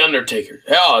know, The Undertaker.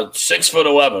 Hell,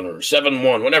 6'11" or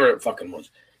 7'1", whatever it fucking was.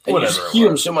 And you just hear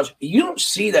them so much. You don't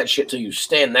see that shit till you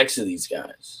stand next to these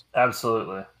guys.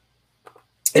 Absolutely.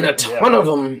 And a ton of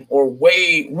them are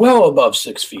well above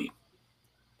 6 feet.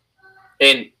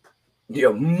 And,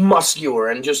 muscular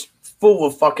and just full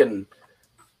of fucking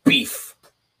beef.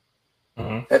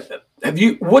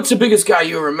 Mm-hmm. What's the biggest guy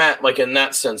you ever met, like in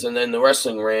that sense, and in the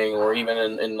wrestling ring or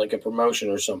even in like a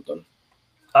promotion or something?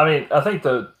 I mean, I think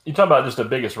you're talking about just the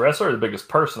biggest wrestler or the biggest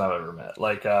person I've ever met.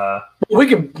 Like,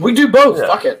 we do both. Yeah.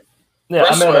 Fuck it. Yeah,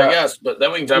 wrestler, I guess, but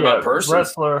then we can talk about person.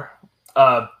 Wrestler.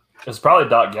 It's probably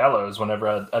Doc Gallows.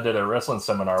 Whenever I did a wrestling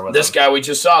seminar with this him. Guy we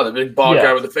just saw, the big bald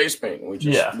guy with the face paint. We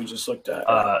just looked at.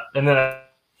 And then I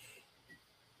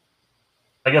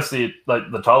guess the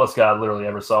tallest guy I literally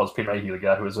ever saw was Peter Mayhew, the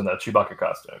guy who was in that Chewbacca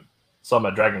costume. Saw him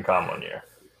at Dragon Con one year.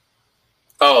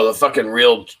 Oh, the fucking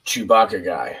real Chewbacca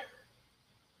guy.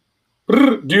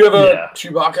 Do you have a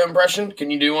Chewbacca impression? Can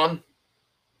you do one?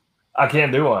 I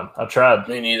can't do one. I tried.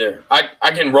 Me neither.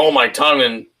 I can roll my tongue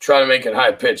and try to make it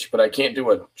high pitched, but I can't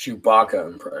do a Chewbacca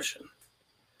impression.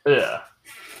 Yeah.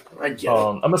 I get it.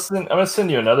 I'm gonna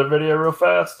send you another video real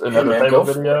fast, another table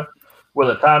video with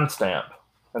a timestamp,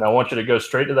 and I want you to go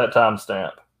straight to that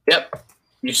timestamp. Yep.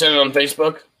 You sent it on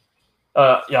Facebook?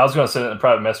 Yeah, I was gonna send it in a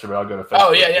private message, but I'll go to Facebook.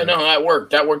 Oh yeah, no, that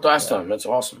worked. That worked last time. That's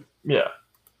awesome. Yeah.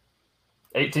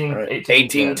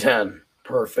 1810.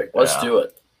 Perfect. Let's do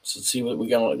it. Let's see what we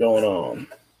got going on.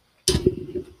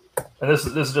 And this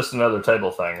is just another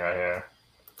table thing right here.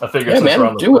 I figured, yeah,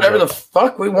 man, do whatever the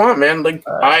fuck we want, man. Like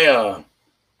I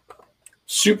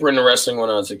super into wrestling when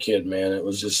I was a kid, man. It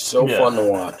was just so fun to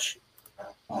watch.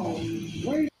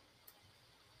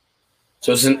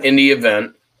 So it's an indie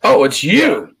event. Oh, it's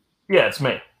you. Yeah, it's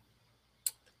me.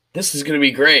 This is gonna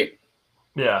be great.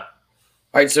 Yeah.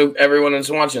 All right, so everyone that's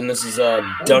watching, this is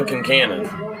Duncan Cannon.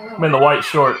 I'm in the white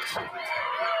shorts.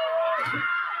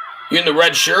 You in the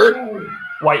red shirt?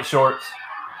 White shorts.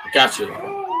 Gotcha.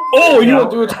 Oh, you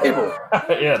went through a table.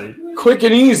 Yeah, dude. Quick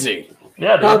and easy.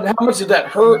 Yeah, dude. How much did that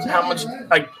hurt? How much,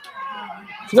 like,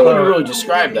 no one to really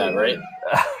describe that, right?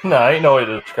 No, ain't no way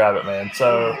to describe it, man.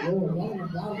 So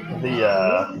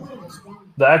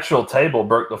the actual table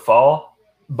broke the fall,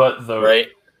 but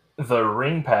the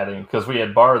ring padding, because we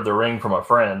had borrowed the ring from a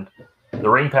friend, the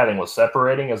ring padding was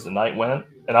separating as the night went,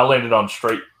 and I landed on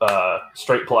straight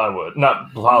plywood,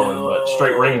 not plywood, but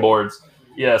straight ring boards.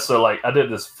 Yeah, so like I did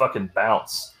this fucking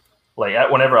bounce. Like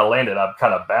whenever I landed, I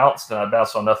kind of bounced, and I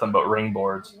bounced on nothing but ring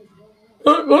boards.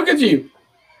 Look at you.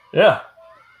 Yeah.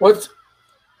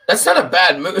 That's not a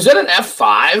bad move. Is that an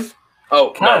F5?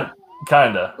 Oh, kinda.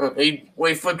 He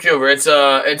flipped you over. It's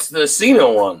the Cena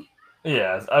one.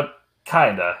 Yeah,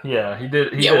 kinda. Yeah, he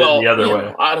did. He did it the other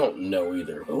way. I don't know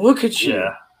either. But look at you.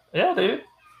 Yeah, dude.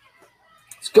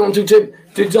 It's going through.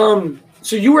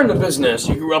 So you were in the business.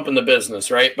 You grew up in the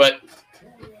business, right? But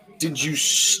did you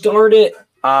start it?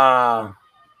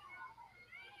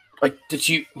 Did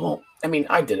you? Well, I mean,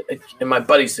 I did it, and my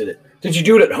buddies did it. Did you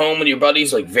do it at home with your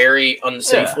buddies, like very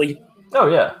unsafely? Yeah. Oh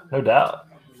yeah, no doubt.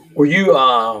 Were you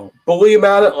bully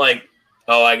about it? Like,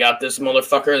 oh, I got this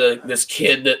motherfucker, this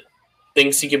kid that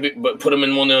thinks he can put him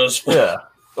in one of those. Yeah.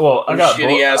 Well, I got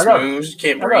shitty ass moves.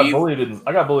 Can't breathe.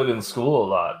 I got bullied in school a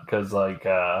lot because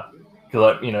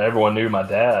everyone knew my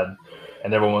dad,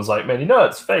 and everyone was like, "Man, you know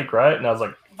it's fake, right?" And I was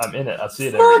like, "I'm in it. I see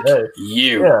it every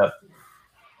day."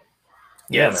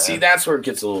 Yeah, see, that's where it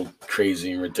gets a little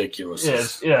crazy and ridiculous.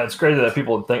 It's crazy that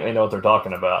people think they know what they're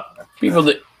talking about. People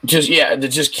that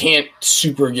just can't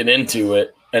super get into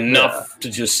it enough to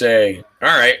just say,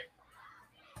 all right.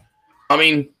 I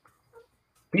mean,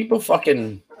 people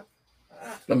fucking,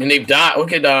 they've died.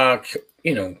 Look at,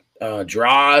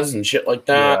 draws and shit like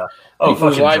that. Yeah. Oh,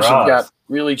 people's lives have got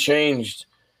really changed.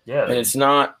 Yeah. And it's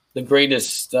not the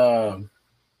greatest,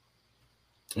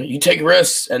 you take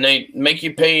risks, and they make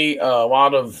you pay a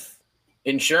lot of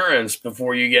insurance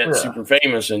before you get super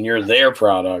famous, and you're their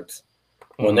product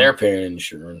when they're paying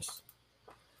insurance.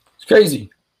 It's crazy.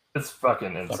 It's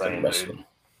fucking insane, dude.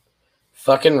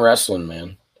 Fucking wrestling,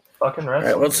 man. Fucking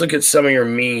wrestling. All right, let's look at some of your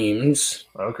memes.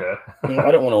 Okay.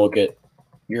 I don't want to look at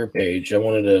your page. I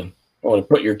want to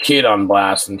put your kid on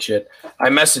blast and shit. I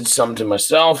messaged some to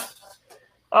myself.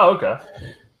 Oh, okay.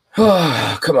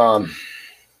 Come on.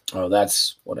 Oh,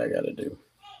 that's what I got to do.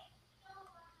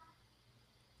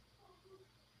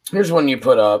 Here's one you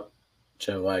put up.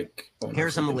 So, like,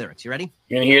 here's some of the lyrics. You ready?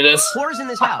 You gonna hear this? Whores in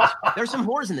this house. There's some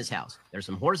whores in this house. There's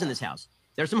some whores in this house.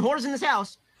 There's some whores in this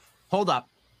house. Hold up.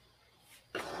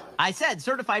 I said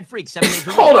certified freak 7 days a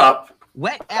week. Hold up.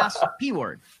 Wet ass P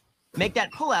word. Make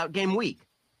that pullout game weak.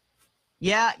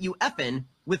 Yeah, you effing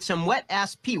with some wet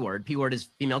ass P word. P word is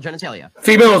female genitalia.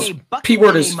 P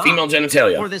word is female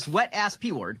genitalia. For this wet ass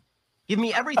P word. Give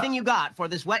me everything you got for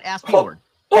this wet ass P word.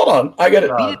 Hold on. I gotta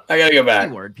go back.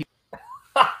 P word.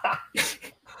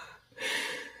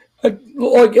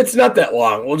 Like, it's not that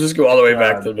long. We'll just go all the way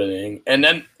back to the beginning, and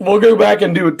then we'll go back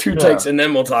and do two takes, and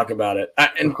then we'll talk about it.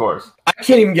 Of course. I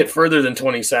can't even get further than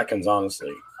 20 seconds,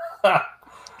 honestly.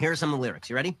 Here's some of the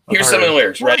lyrics. You ready? Here's some of the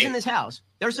lyrics. Ready? Whores in this house.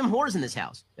 There's some whores in this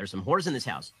house. There's some whores in this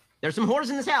house. There's some whores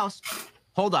in this house.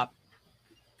 Hold up.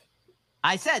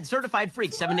 I said certified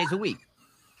freak 7 days a week.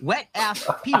 Wet ass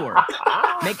P word.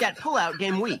 Make that pullout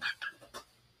game weak.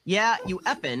 Yeah, you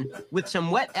effing with some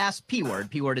wet ass P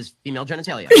word. P word is female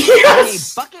genitalia.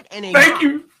 Yes! A bucket and a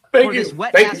Thank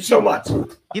you so much.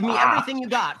 Give me everything you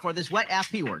got for this wet ass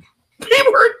P word. P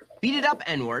word. Beat it up,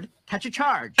 N word. Catch a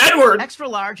charge. N word. Extra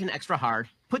large and extra hard.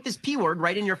 Put this P word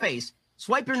right in your face.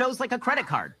 Swipe your nose like a credit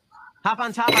card. Hop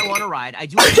on top, I want to ride. I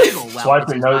do a jiggle well. Swipe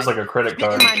your nose like a credit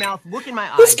card. Spit in my mouth, look in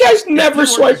my eyes. This guy's never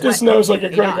swiped his nose like a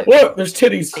credit card. Look, there's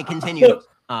titties. They continue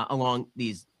along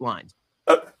these lines.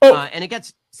 And it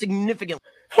gets significant.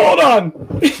 Hold on.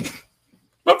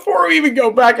 Before we even go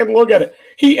back and look at it,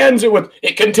 he ends it with,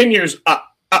 it continues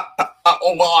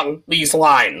along these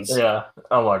lines. Yeah.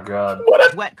 Oh, my God.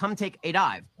 Wet, come take a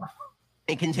dive.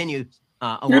 It continues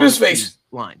along these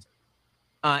lines.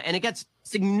 And it gets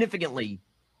significantly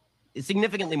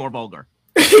more vulgar.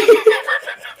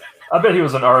 I bet he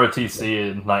was an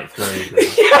ROTC in 9th grade.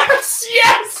 Yes.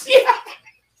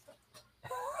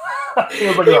 He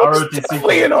was like an ROTC.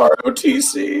 Definitely an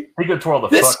ROTC. He could twirl the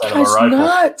This fuck out of a guy's rifle.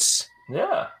 nuts.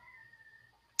 Yeah.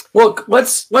 Look,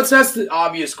 let's ask the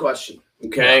obvious question,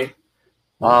 okay?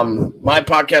 My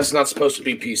podcast is not supposed to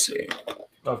be PC.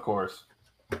 Of course.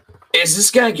 Is this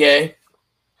guy gay?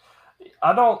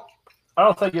 I don't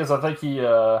think he is. I think he.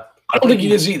 I don't think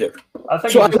he is either. I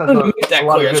think So he I just has wanted to make a that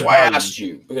lot of clear. That's good why I values. asked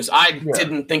you, because I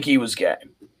didn't think he was gay.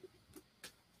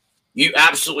 You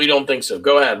absolutely don't think so.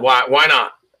 Go ahead. Why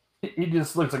not? He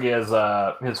just looks like he has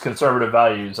his conservative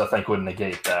values. I think would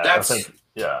negate that. That's I think,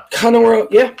 yeah. kind of where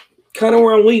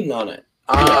I'm leading on it.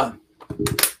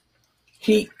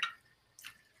 He.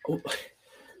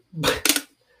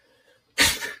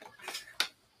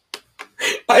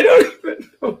 I don't even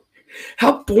know.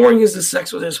 How boring is the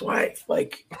sex with his wife?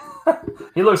 Like,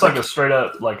 He looks like a straight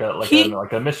up like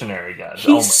a missionary guy.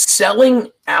 he's selling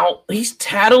out. He's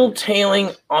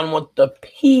tattletaling on what the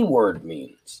P word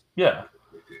means. Yeah.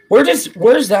 Where does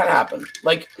that happen?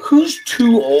 Like, who's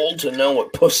too old to know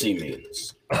what pussy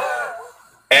means?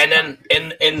 And then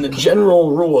in the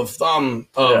general rule of thumb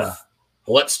of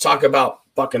let's talk about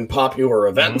fucking popular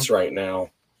events right now,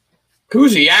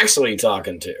 who's he actually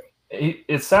talking to?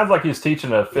 It sounds like he's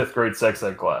teaching a 5th grade sex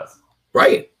ed class.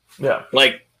 Right. Yeah.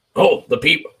 Like, the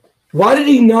people. Why did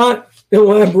he not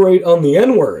elaborate on the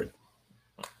N-word?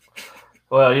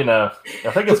 Well,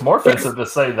 I think it's more offensive to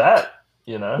say that,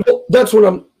 Well, that's what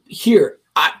I'm here.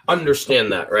 I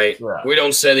understand that, right? Yeah. We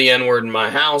don't say the N-word in my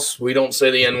house. We don't say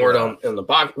the N-word in the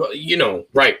box.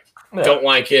 Right. Yeah. Don't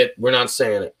like it. We're not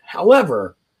saying it.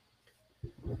 However,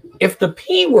 if the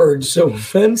P word's so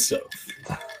offensive,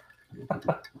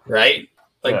 right?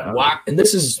 Like, why? And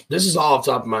this is all off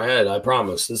the top of my head. I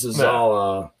promise. This is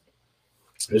all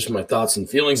just my thoughts and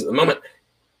feelings at the moment.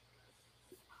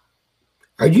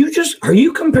 Are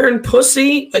you comparing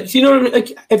pussy? Like, you know what I mean?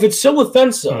 Like, if it's so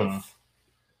offensive,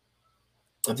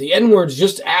 if the N-word's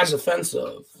just as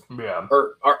offensive,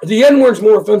 or the N-word's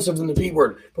more offensive than the P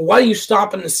word, but why are you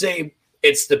stopping to say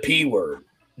it's the P word?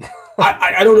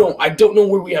 I don't know. I don't know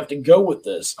where we have to go with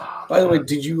this. By the way,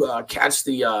 did you catch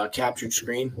the captured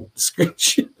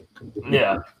screenshot?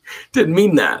 Yeah. Didn't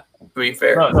mean that, to be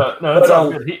fair. No, it's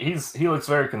all good. He looks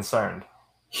very concerned.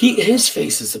 His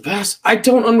face is the best. I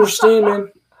don't understand,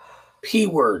 man. P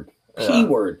word.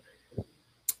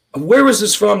 Where was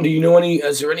this from? Do you know any?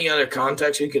 Is there any other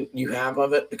context you have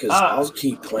of it? Because I'll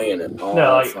keep playing it.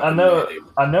 I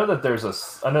know that there's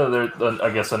I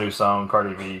guess a new song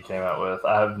Cardi B came out with.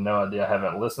 I have no idea. I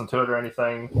haven't listened to it or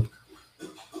anything.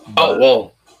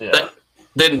 But, yeah.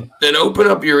 Then open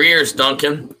up your ears,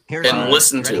 Duncan, and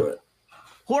listen to it.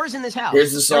 Whores in this house.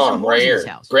 Here's the song right here.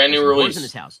 Brand new release. Whores in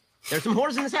this house. There's some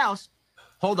whores in this house.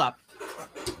 Hold up.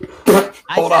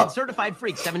 Hold up. Certified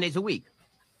freak 7 days a week.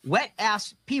 Wet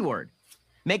ass P word.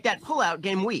 Make that pullout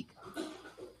game weak.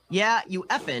 Yeah, you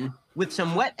effing with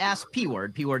some wet ass P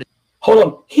word. P word. Hold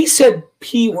on. He said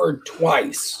P word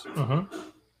twice. And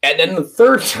then the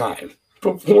third time,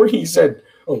 before he said,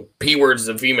 P word's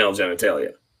the female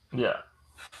genitalia. Yeah.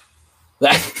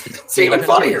 That's even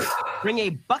funnier. Bring a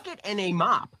bucket and a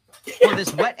mop for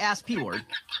this wet ass P word.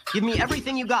 Give me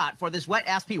everything you got for this wet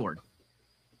ass P word.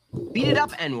 Beat it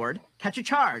up, N word. Catch a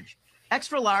charge.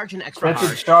 Extra large and extra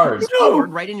hard. Charge.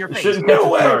 Word right in your face. No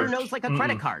way. Your nose like a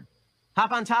credit card.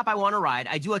 Hop on top, I want to ride.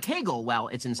 I do a Kegel while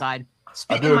it's inside.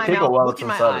 Spit in my mouth, look in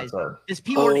my eyes. This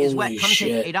P word is wet. Come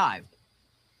take a dive.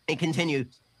 And continue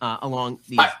along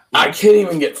these. I can't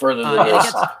even get further than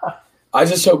this. I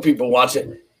just hope people watch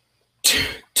it.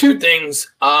 Two things.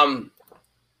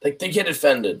 Like, they get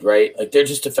offended, right? Like, they're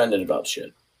just offended about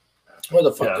shit. What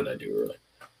the fuck did I do, really?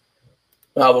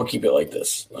 We'll keep it like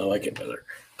this. I like it better.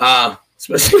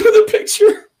 Especially with the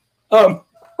picture.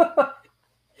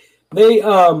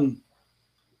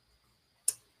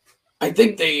 I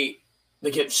think they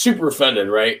get super offended,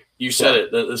 right? You said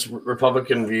it, this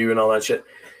Republican view and all that shit,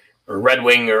 or Red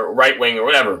Wing or right wing or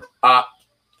whatever.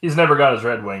 He's never got his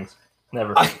Red Wings.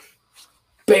 Never.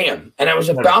 Bam. And I was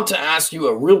about to ask you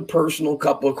a real personal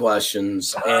couple of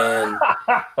questions, and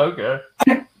okay.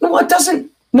 Well,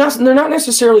 they're not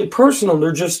necessarily personal.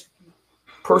 They're just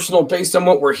personal based on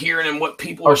what we're hearing and what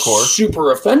people are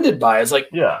super offended by. It's like,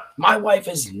 my wife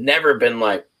has never been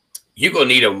like, you gonna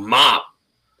need a mop.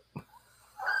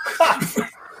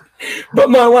 But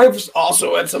my wife's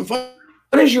also had some fun.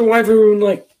 What is your wife ever been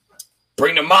like,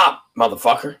 bring the mop,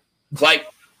 motherfucker? It's like,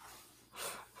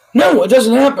 no, it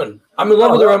doesn't happen. I'm in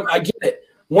love with her. I get it.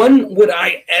 When would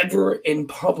I ever in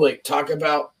public talk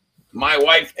about my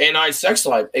wife and I sex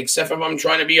life, except if I'm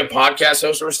trying to be a podcast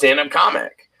host or a stand-up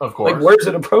comic. Of course. Like, where's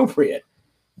it appropriate?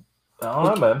 I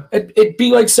don't know, man. It'd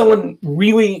be like someone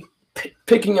really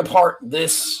picking apart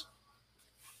this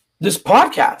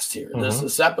podcast here,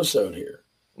 this episode here.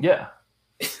 Yeah.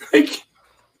 Like,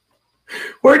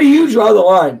 where do you draw the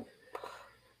line?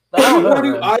 Where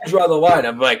do man. I draw the line?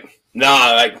 I'm like,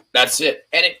 nah, like, that's it.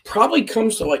 And it probably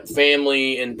comes to, like,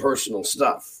 family and personal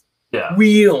stuff. Yeah.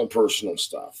 Real personal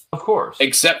stuff. Of course.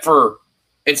 Except for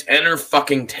it's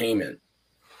enter-fucking-tainment.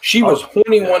 She was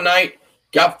horny one night,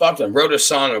 got fucked, and wrote a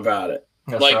song about it.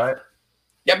 That's like, right.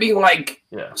 That'd be like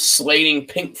slating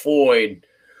Pink Floyd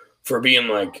for being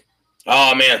like,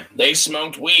 oh, man, they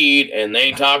smoked weed and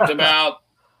they talked about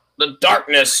the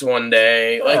darkness one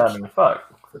day. Like, I mean,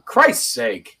 fuck. For Christ's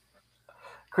sake.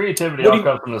 Creativity all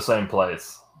comes from the same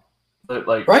place.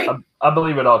 Like, right? I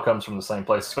believe it all comes from the same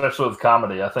place, especially with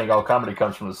comedy. I think all comedy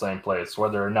comes from the same place,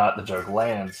 whether or not the joke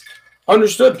lands.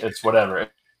 Understood. It's whatever.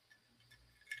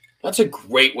 That's a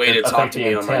great way to talk to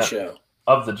me on my show.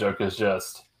 Of the joke is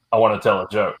just, I want to tell a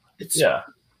joke.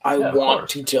 I want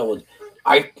to tell it.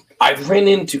 I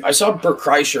saw Bert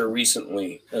Kreischer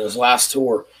recently in his last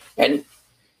tour, and it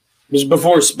was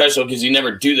before his special because he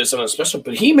never do this on a special,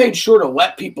 but he made sure to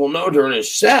let people know during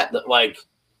his set that, like,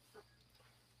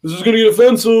 this is going to get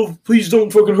offensive. Please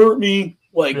don't fucking hurt me.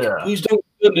 Like, please don't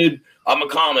get offended. I'm a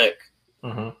comic.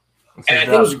 Mm-hmm. And I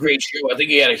think it was a great show. I think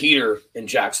he had a heater in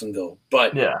Jacksonville,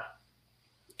 but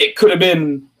it could have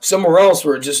been somewhere else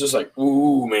where it just was like,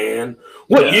 ooh, man,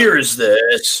 what year is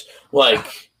this?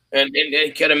 Like, and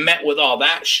it could have met with all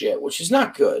that shit, which is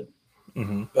not good.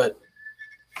 Mm-hmm. But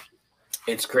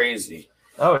it's crazy.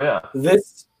 Oh, yeah.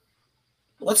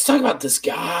 Let's talk about this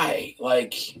guy.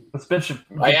 Like,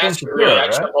 I asked her,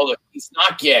 right? He's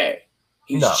not gay.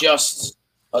 He's just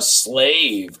a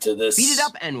slave to this. Beat it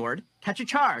up, N-word. Catch a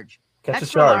charge. Catch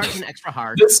extra a charge. Large and extra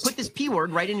hard. Put this P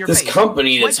word right in your face. This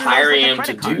company that's hiring him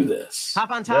to do this. Hop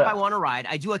on top. I want to ride.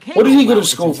 I do a What did he go to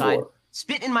school for?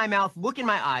 Spit in my mouth. Look in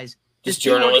my eyes. Just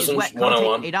journalism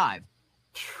 101. A dive.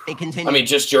 It continues. I mean,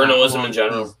 just journalism in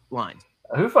general. Lines.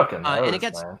 Who fucking knows, and it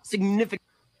gets significant.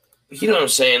 You know what I'm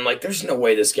saying? Like, there's no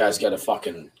way this guy's got a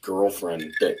fucking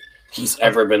girlfriend that he's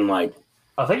ever been like,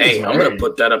 I think hey, I'm going to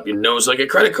put that up your nose like a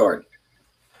credit card.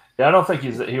 Yeah, I don't think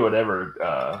he would ever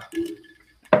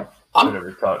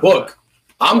talk. Look,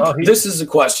 this is a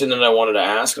question that I wanted to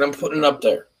ask, and I'm putting it up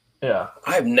there. Yeah.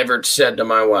 I've never said to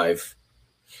my wife,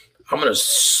 I'm going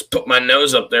to put my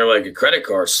nose up there like a credit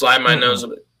card, slide my nose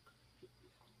up it.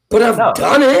 But I've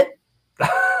done it.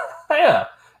 Yeah.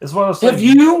 It's one of those things. Have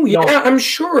you? Yeah, I'm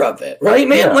sure of it. Right,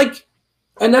 man? Yeah. Like,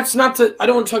 and that's not to, I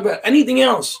don't want to talk about anything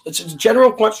else. It's a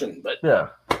general question, but. Yeah.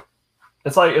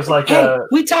 It's like hey,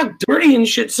 we talk dirty and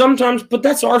shit sometimes, but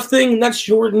that's our thing, and that's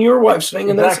your wife's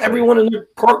thing, and that's everyone and their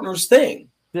partner's thing.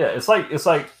 Yeah, it's like.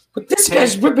 But this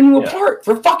guy's ripping you apart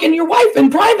for fucking your wife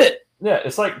in private. Yeah,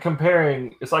 it's like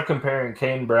comparing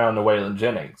Kane Brown to Waylon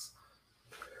Jennings.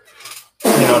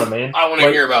 You know what I mean? I want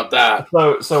to hear about that.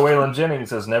 So Waylon Jennings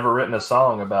has never written a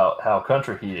song about how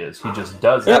country he is. He just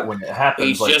does it when it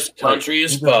happens. He's just country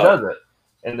as fuck. He just does it.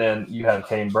 And then you have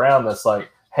Kane Brown that's like,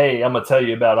 hey, I'm going to tell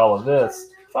you about all of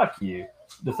this. Fuck you.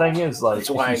 The thing is, like, if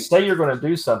you say you're going to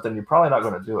do something, you're probably not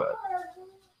going to do it.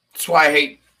 That's why I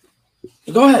hate.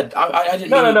 Go ahead. I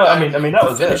didn't. No. I mean, that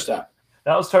was it.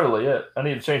 That was totally it. I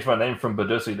need to change my name from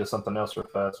Badussi to something else real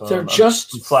fast. So they're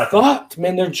just fucked,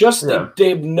 man. They're just they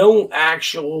have no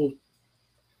actual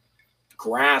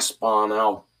grasp on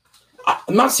how.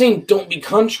 I'm not saying don't be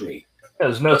country.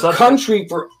 There's no country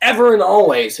forever and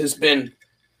always has been.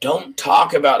 Don't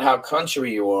talk about how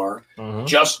country you are. Mm-hmm.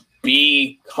 Just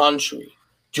be country.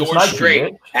 George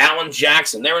Strait, Alan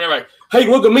Jackson. They were never like, hey,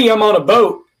 look at me, I'm on a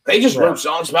boat. They just wrote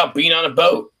songs about being on a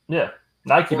boat. Yeah.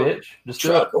 Nike, bitch. Just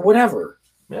truck or whatever.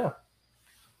 Yeah.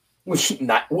 What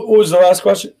was the last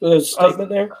question? Statement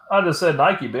there? I just said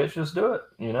Nike, bitch. Just do it.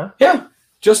 You know? Yeah.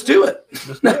 Just do it.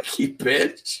 Just Nike,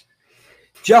 bitch.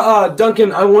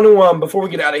 Duncan, I want to, before we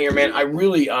get out of here, man, I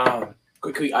really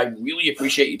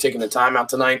appreciate you taking the time out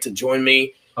tonight to join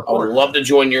me. I would love to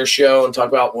join your show and talk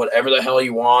about whatever the hell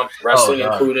you want, wrestling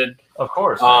included. Of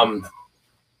course.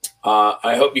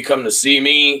 I hope you come to see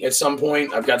me at some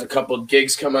point. I've got a couple of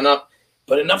gigs coming up.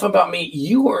 But enough about me.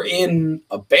 You are in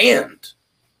a band.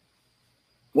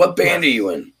 What band are you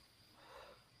in?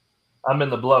 I'm in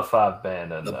the Bluff 5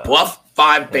 band. The Bluff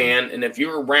 5 band. And if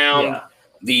you're around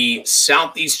the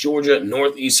Southeast Georgia,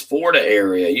 Northeast Florida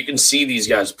area, you can see these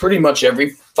guys pretty much every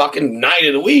fucking night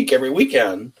of the week, every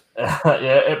weekend.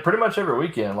 Pretty much every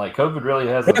weekend. Like, COVID really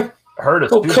hasn't hurt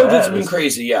us too bad. COVID's been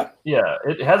crazy, Yeah,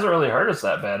 it hasn't really hurt us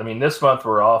that bad. I mean, this month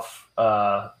we're off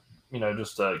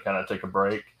just to kind of take a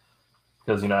break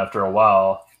because after a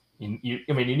while, you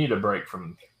need a break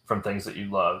from things that you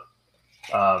love.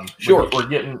 Sure, we're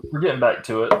getting back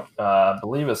to it. I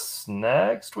believe it's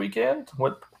next weekend.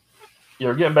 We're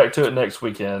getting back to it next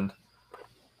weekend.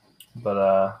 But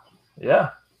I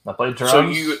played drums. So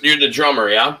you're the drummer,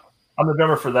 yeah? I'm the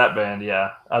drummer for that band,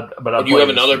 yeah. But you have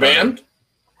another band?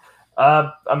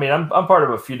 I'm part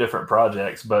of a few different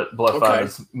projects, but Bloodfight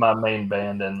is my main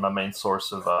band and my main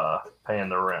source of paying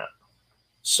the rent.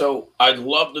 So I'd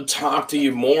love to talk to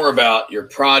you more about your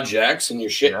projects and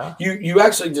your shit. Yeah. You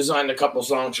actually designed a couple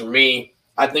songs for me.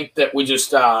 I think that we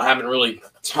just haven't really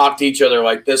talked to each other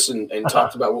like this and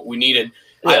talked about what we needed.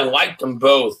 Yeah. I liked them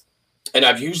both, and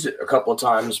I've used it a couple of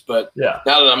times. But now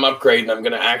that I'm upgrading, I'm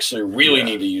going to actually really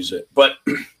need to use it. But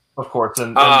of course,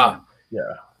 and I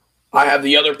have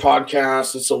the other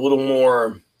podcast. It's a little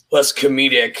less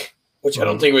comedic, which I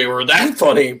don't think we were that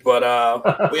funny, but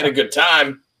we had a good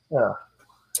time. Yeah.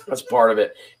 That's part of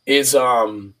it.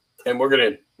 And we're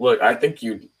going to look, I think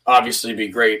you'd obviously be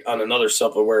great on another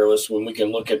self-aware list when we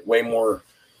can look at way more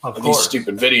of these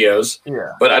stupid videos.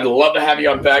 Yeah. But I'd love to have you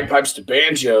on Bagpipes to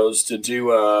Banjos to do,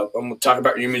 we'll talk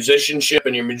about your musicianship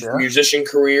and your musician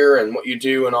career and what you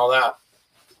do and all that.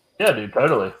 Yeah, dude,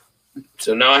 totally.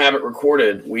 So now I have it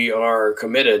recorded. We are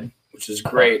committed, which is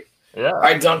great. Yeah. All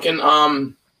right, Duncan.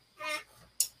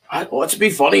 Let's be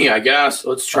funny, I guess.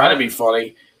 Let's try to be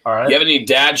funny. All right. You have any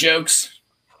dad jokes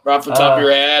off the top of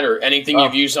your head or anything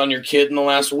you've used on your kid in the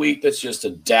last week that's just a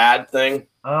dad thing?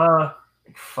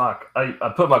 Fuck.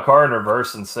 I put my car in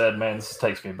reverse and said, man, this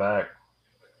takes me back.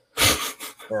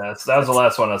 That was the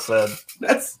last one I said.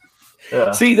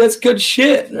 See, that's good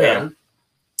shit, man.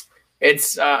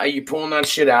 It's are you pulling that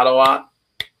shit out a lot?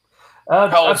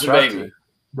 How old's your baby?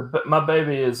 My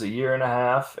baby is 1.5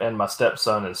 years, and my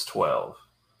stepson is 12.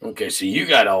 Okay, so you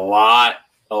got a lot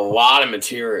of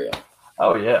material.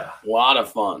 Oh yeah, a lot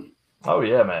of fun. Oh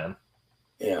yeah, man.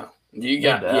 Yeah, you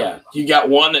got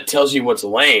one that tells you what's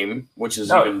lame, which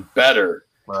is even better.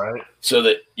 Right. So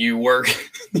that you work.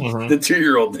 The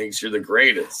 2-year-old thinks you're the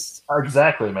greatest.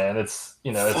 Exactly, man. It's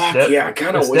I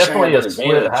kind of wish definitely I had a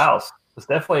split house. It's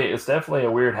definitely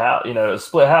a weird house. A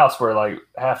split house where like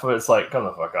half of it's like come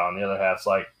the fuck on, the other half's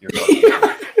like you're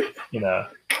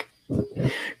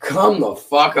come the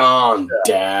fuck on,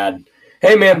 Dad.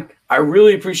 Hey man, I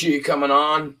really appreciate you coming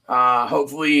on.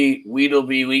 Hopefully weed will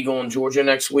be legal in Georgia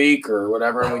next week or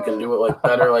whatever, and we can do it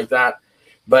better like that.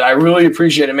 But I really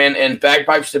appreciate it, man. And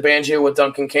Bagpipes to Banjo with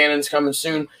Duncan Cannon's coming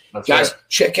soon. Guys,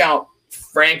 check out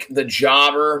Frank the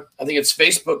Jobber. I think it's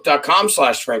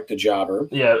facebook.com/Frank the Jobber.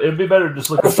 Yeah, it'd be better just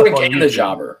look up Frank on and YouTube. The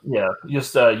Jobber. Yeah,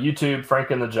 just YouTube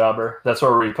Frank and the Jobber. That's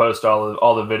where we post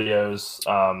all the videos.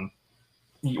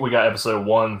 We got episode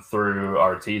 1 through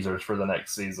our teasers for the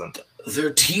next season.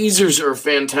 Their teasers are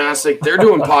fantastic. They're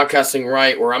doing podcasting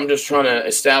right, where I'm just trying to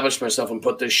establish myself and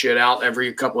put this shit out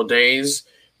every couple of days.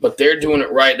 But they're doing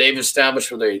it right. They've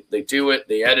established where they do it,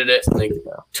 they edit it, and they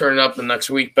turn it up the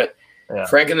next week. But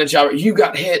Frank and the Jobber, you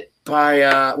got hit by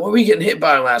what were we getting hit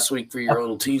by last week for your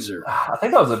little teaser? I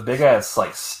think that was a big ass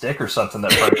like stick or something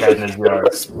that Frank had in his yard.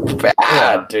 It's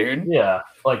bad, dude. Yeah,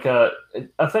 like I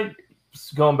think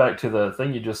going back to the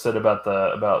thing you just said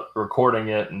about recording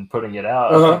it and putting it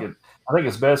out. I think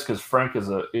it's best because Frank is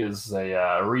a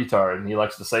retard and he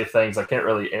likes to say things. I can't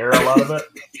really air a lot of it.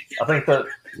 I think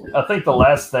the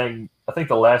last thing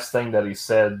that he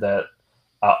said that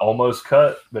I almost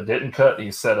cut but didn't cut.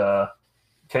 He said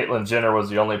Caitlyn Jenner was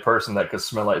the only person that could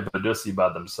smell like Badusi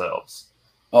by themselves.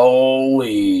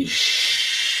 Holy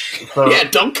shit! So, yeah,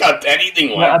 don't cut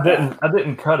anything like that. I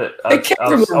didn't cut it. It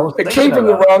came from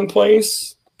the wrong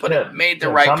place, but it made the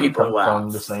right people laugh. From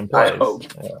the same place. I hope.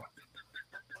 Yeah.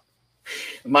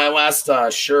 My last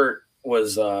shirt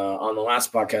was on the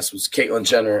last podcast was Caitlyn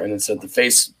Jenner, and it said the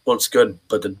face looks good,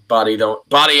 but the body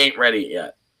ain't ready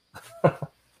yet.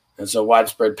 It's a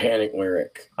Widespread Panic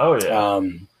lyric. Oh yeah.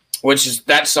 Which is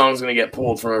that song's gonna get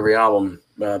pulled from every album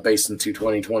based into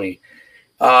 2020.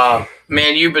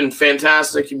 Man, you've been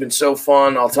fantastic. You've been so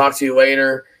fun. I'll talk to you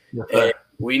later. And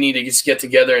we need to just get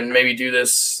together and maybe do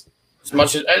this as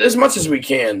much as we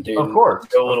can, dude. Of course.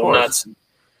 Go a little nuts.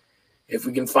 If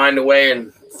we can find a way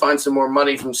and find some more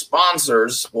money from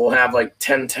sponsors, we'll have like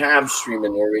 10 tabs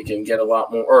streaming where we can get a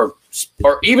lot more,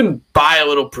 or even buy a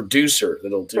little producer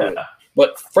that'll do it.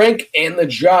 But Frank and the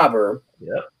Jobber.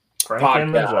 Yep. Frank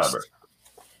and the Jobber.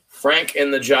 Frank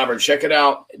and the Jobber. Check it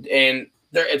out. And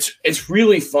it's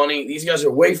really funny. These guys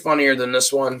are way funnier than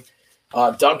this one.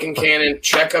 Duncan Cannon,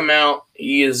 check him out.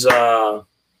 He is add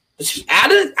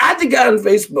the guy on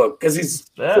Facebook because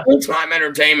he's full-time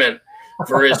entertainment.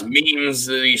 for his memes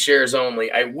that he shares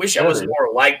only. I wish I was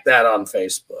more like that on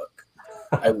Facebook.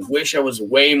 I wish I was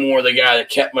way more the guy that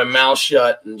kept my mouth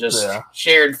shut and just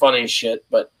shared funny shit.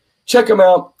 But check him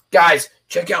out. Guys,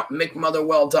 check out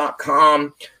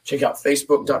mickmotherwell.com. Check out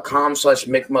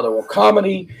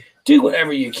facebook.com/mickmotherwellcomedy. Do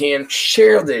whatever you can.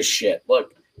 Share this shit.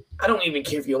 Look, I don't even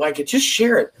care if you like it. Just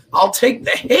share it. I'll take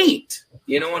the hate.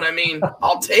 You know what I mean?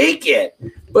 I'll take it.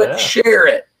 But share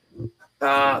it.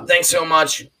 Thanks so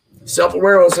much.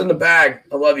 Self-awareness in the bag.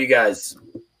 I love you guys.